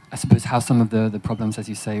 I suppose, how some of the problems, as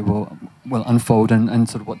you say, will unfold and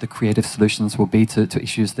sort of what the creative solutions will be to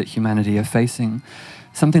issues that humanity are facing.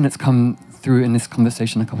 Something that's come through in this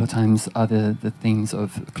conversation a couple of times are the themes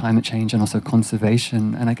of climate change and also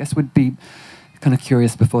conservation. And I guess would be kind of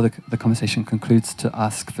curious before the conversation concludes to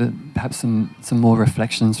ask for perhaps some more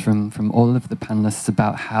reflections from all of the panelists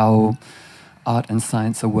about how art and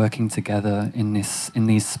science are working together in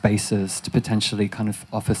these spaces to potentially kind of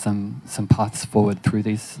offer some paths forward through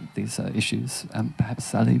these issues. Perhaps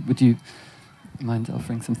Sally, would you mind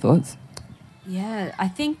offering some thoughts? Yeah, I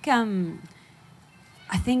think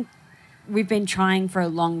we've been trying for a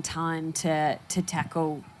long time to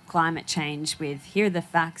tackle climate change with, here are the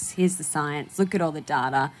facts, here's the science, look at all the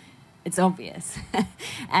data, it's obvious.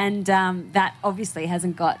 And that obviously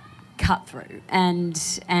hasn't got cut through and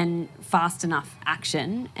fast enough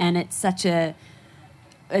action, and it's such an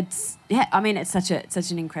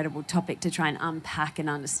incredible topic to try and unpack and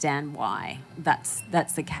understand why that's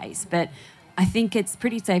the case. But I think it's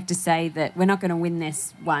pretty safe to say that we're not going to win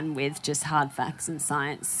this one with just hard facts and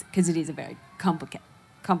science, because it is a very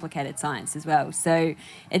complicated science as well. So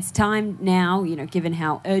it's time now, given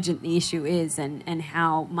how urgent the issue is and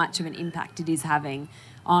how much of an impact it is having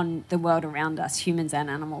on the world around us, humans and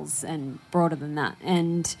animals, and broader than that,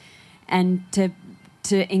 and to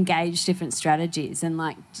engage different strategies. And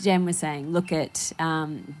like Jen was saying, look at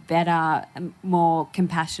better, more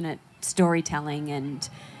compassionate storytelling.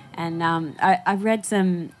 And I've read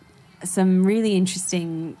some really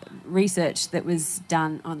interesting research that was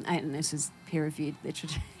done on, and this was peer-reviewed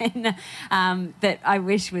literature, that I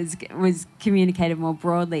wish was communicated more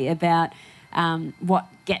broadly about what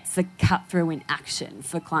gets the cut through in action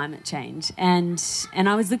for climate change. And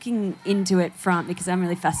I was looking into it because I'm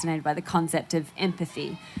really fascinated by the concept of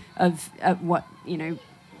empathy, of what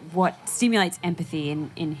stimulates empathy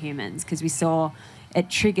in humans, because we saw it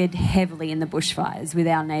triggered heavily in the bushfires with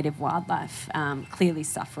our native wildlife clearly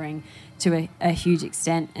suffering to a huge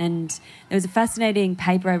extent. And there was a fascinating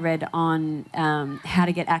paper I read on how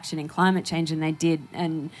to get action in climate change, and they did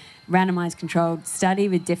a randomised controlled study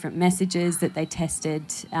with different messages that they tested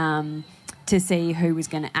to see who was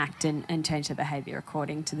going to act and change their behaviour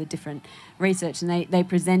according to the different research. And they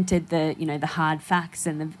presented the hard facts,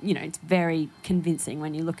 and it's very convincing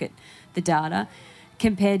when you look at the data,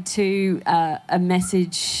 compared to a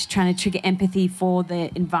message trying to trigger empathy for the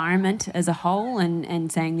environment as a whole,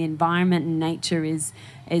 and saying the environment and nature is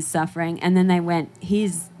suffering. And then they went,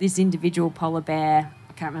 here's this individual polar bear,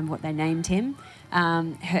 I can't remember what they named him,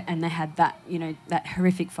 and they had that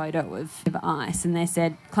horrific photo of ice, and they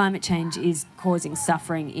said climate change is causing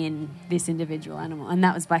suffering in this individual animal. And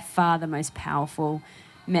that was by far the most powerful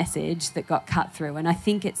message that got cut through. And I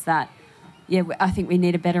think it's that, I think we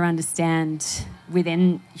need to better understand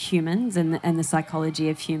within humans and the psychology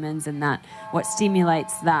of humans, and that what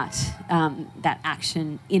stimulates that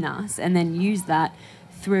action in us, and then use that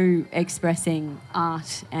through expressing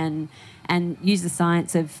art and use the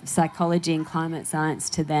science of psychology and climate science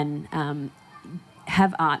to then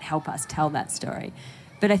have art help us tell that story.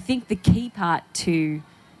 But I think the key part to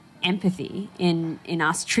empathy in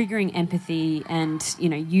us triggering empathy and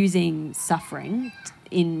using suffering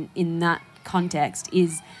in that context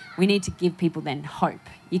is we need to give people then hope.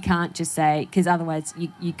 You can't just say, because otherwise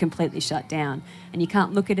you completely shut down and you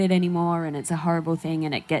can't look at it anymore, and it's a horrible thing,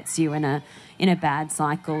 and it gets you in a bad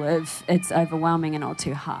cycle of it's overwhelming and all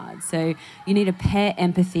too hard. So you need to pair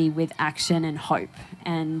empathy with action and hope,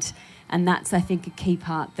 and that's, I think, a key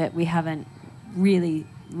part that we haven't really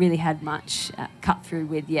had much cut through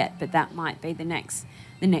with yet, but that might be the next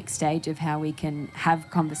stage of how we can have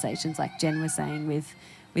conversations like Jen was saying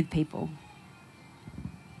with people.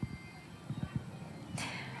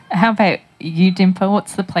 How about you, Dimper?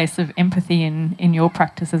 What's the place of empathy in your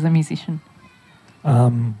practice as a musician?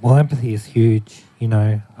 Well, empathy is huge,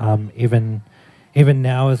 even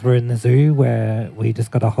now as we're in the zoo where we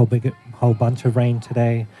just got a whole bunch of rain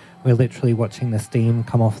today, we're literally watching the steam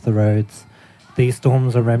come off the roads. These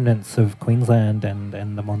storms are remnants of Queensland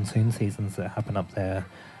and the monsoon seasons that happen up there.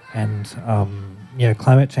 And,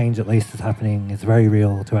 climate change at least is very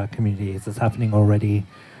real to our communities. It's happening already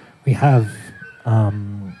we have our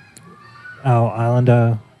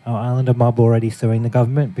islander mob already suing the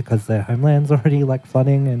government because their homeland's already like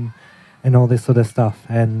flooding and all this sort of stuff,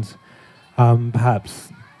 and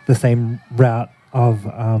perhaps the same route of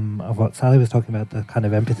what Sally was talking about, the kind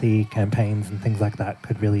of empathy campaigns and things like that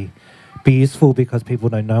could really be useful because people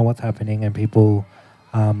don't know what's happening, and people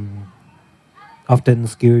often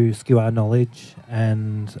skew our knowledge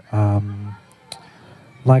and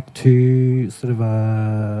like to sort of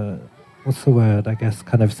what's the word? I guess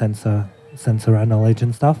kind of censor our knowledge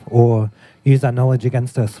and stuff, or use our knowledge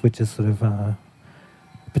against us, which is sort of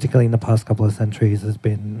particularly in the past couple of centuries has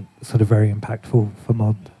been sort of very impactful for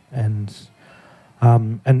mob. And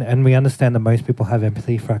we understand that most people have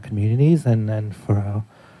empathy for our communities and for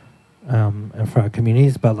our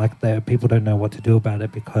communities, but like people don't know what to do about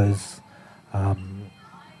it because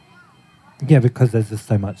there's just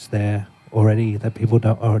so much there already that people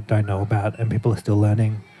don't know about, and people are still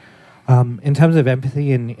learning. In terms of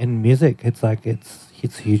empathy in music,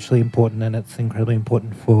 it's hugely important, and it's incredibly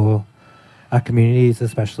important for our communities,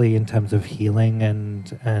 especially in terms of healing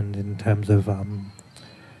and in terms of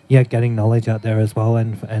getting knowledge out there as well,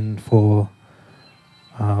 and for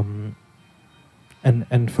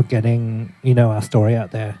getting our story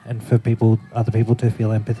out there, and for other people to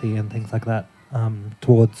feel empathy and things like that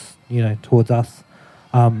towards us.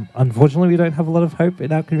 Unfortunately, we don't have a lot of hope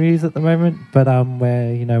in our communities at the moment, but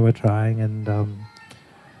we're trying and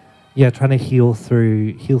trying to heal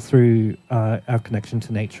through our connection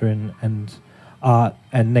to nature and art,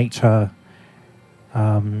 and nature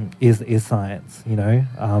is science.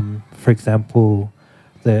 For example,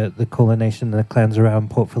 the Kulin Nation and the clans around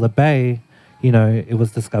Port Phillip Bay. It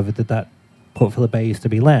was discovered that Port Phillip Bay used to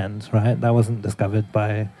be land, right? That wasn't discovered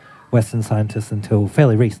by Western scientists until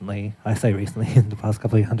fairly recently. I say recently, in the past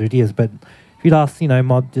couple of 100 years. But if you'd ask,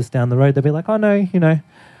 mob just down the road, they'd be like, "Oh no,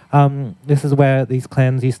 this is where these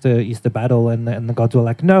clans used to battle," and the gods were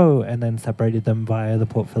like, "No," and then separated them via the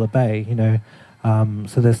Port Phillip Bay.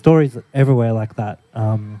 So there's stories everywhere like that,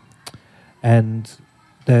 and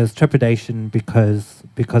there's trepidation because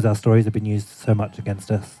our stories have been used so much against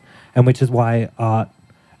us, and which is why art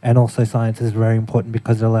and also science is very important,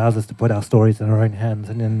 because it allows us to put our stories in our own hands,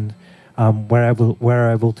 and then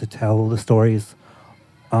we're able to tell the stories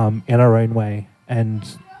in our own way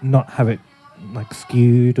and not have it like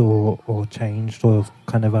skewed or changed or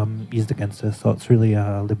kind of used against us. So it's really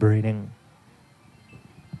liberating.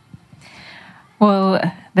 Well,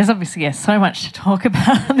 there's obviously so much to talk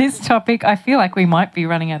about this topic. I feel like we might be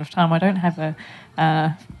running out of time. I don't have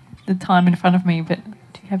the time in front of me, but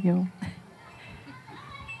do you have your...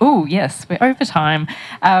 Oh, yes, we're over time.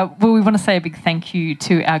 Well, we want to say a big thank you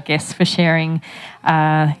to our guests for sharing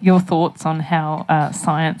your thoughts on how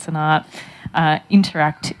science and art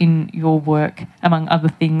interact in your work, among other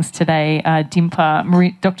things today. Dimpa,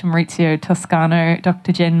 Dr. Maurizio Toscano,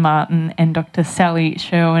 Dr. Jen Martin and Dr. Sally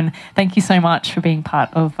Sherwin, thank you so much for being part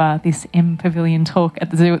of this M Pavilion talk at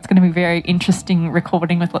the zoo. It's going to be very interesting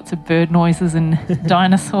recording with lots of bird noises and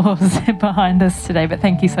dinosaurs behind us today, but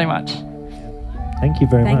thank you so much. Thank you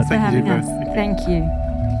very Thanks much. for having us. Thank you.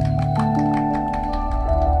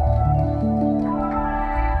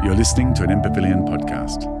 You're listening to an M Pavilion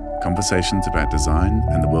podcast, conversations about design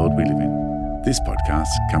and the world we live in. This podcast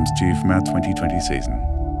comes to you from our 2020 season.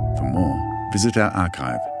 For more, visit our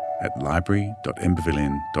archive at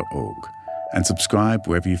library.mpavilion.org and subscribe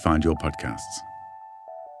wherever you find your podcasts.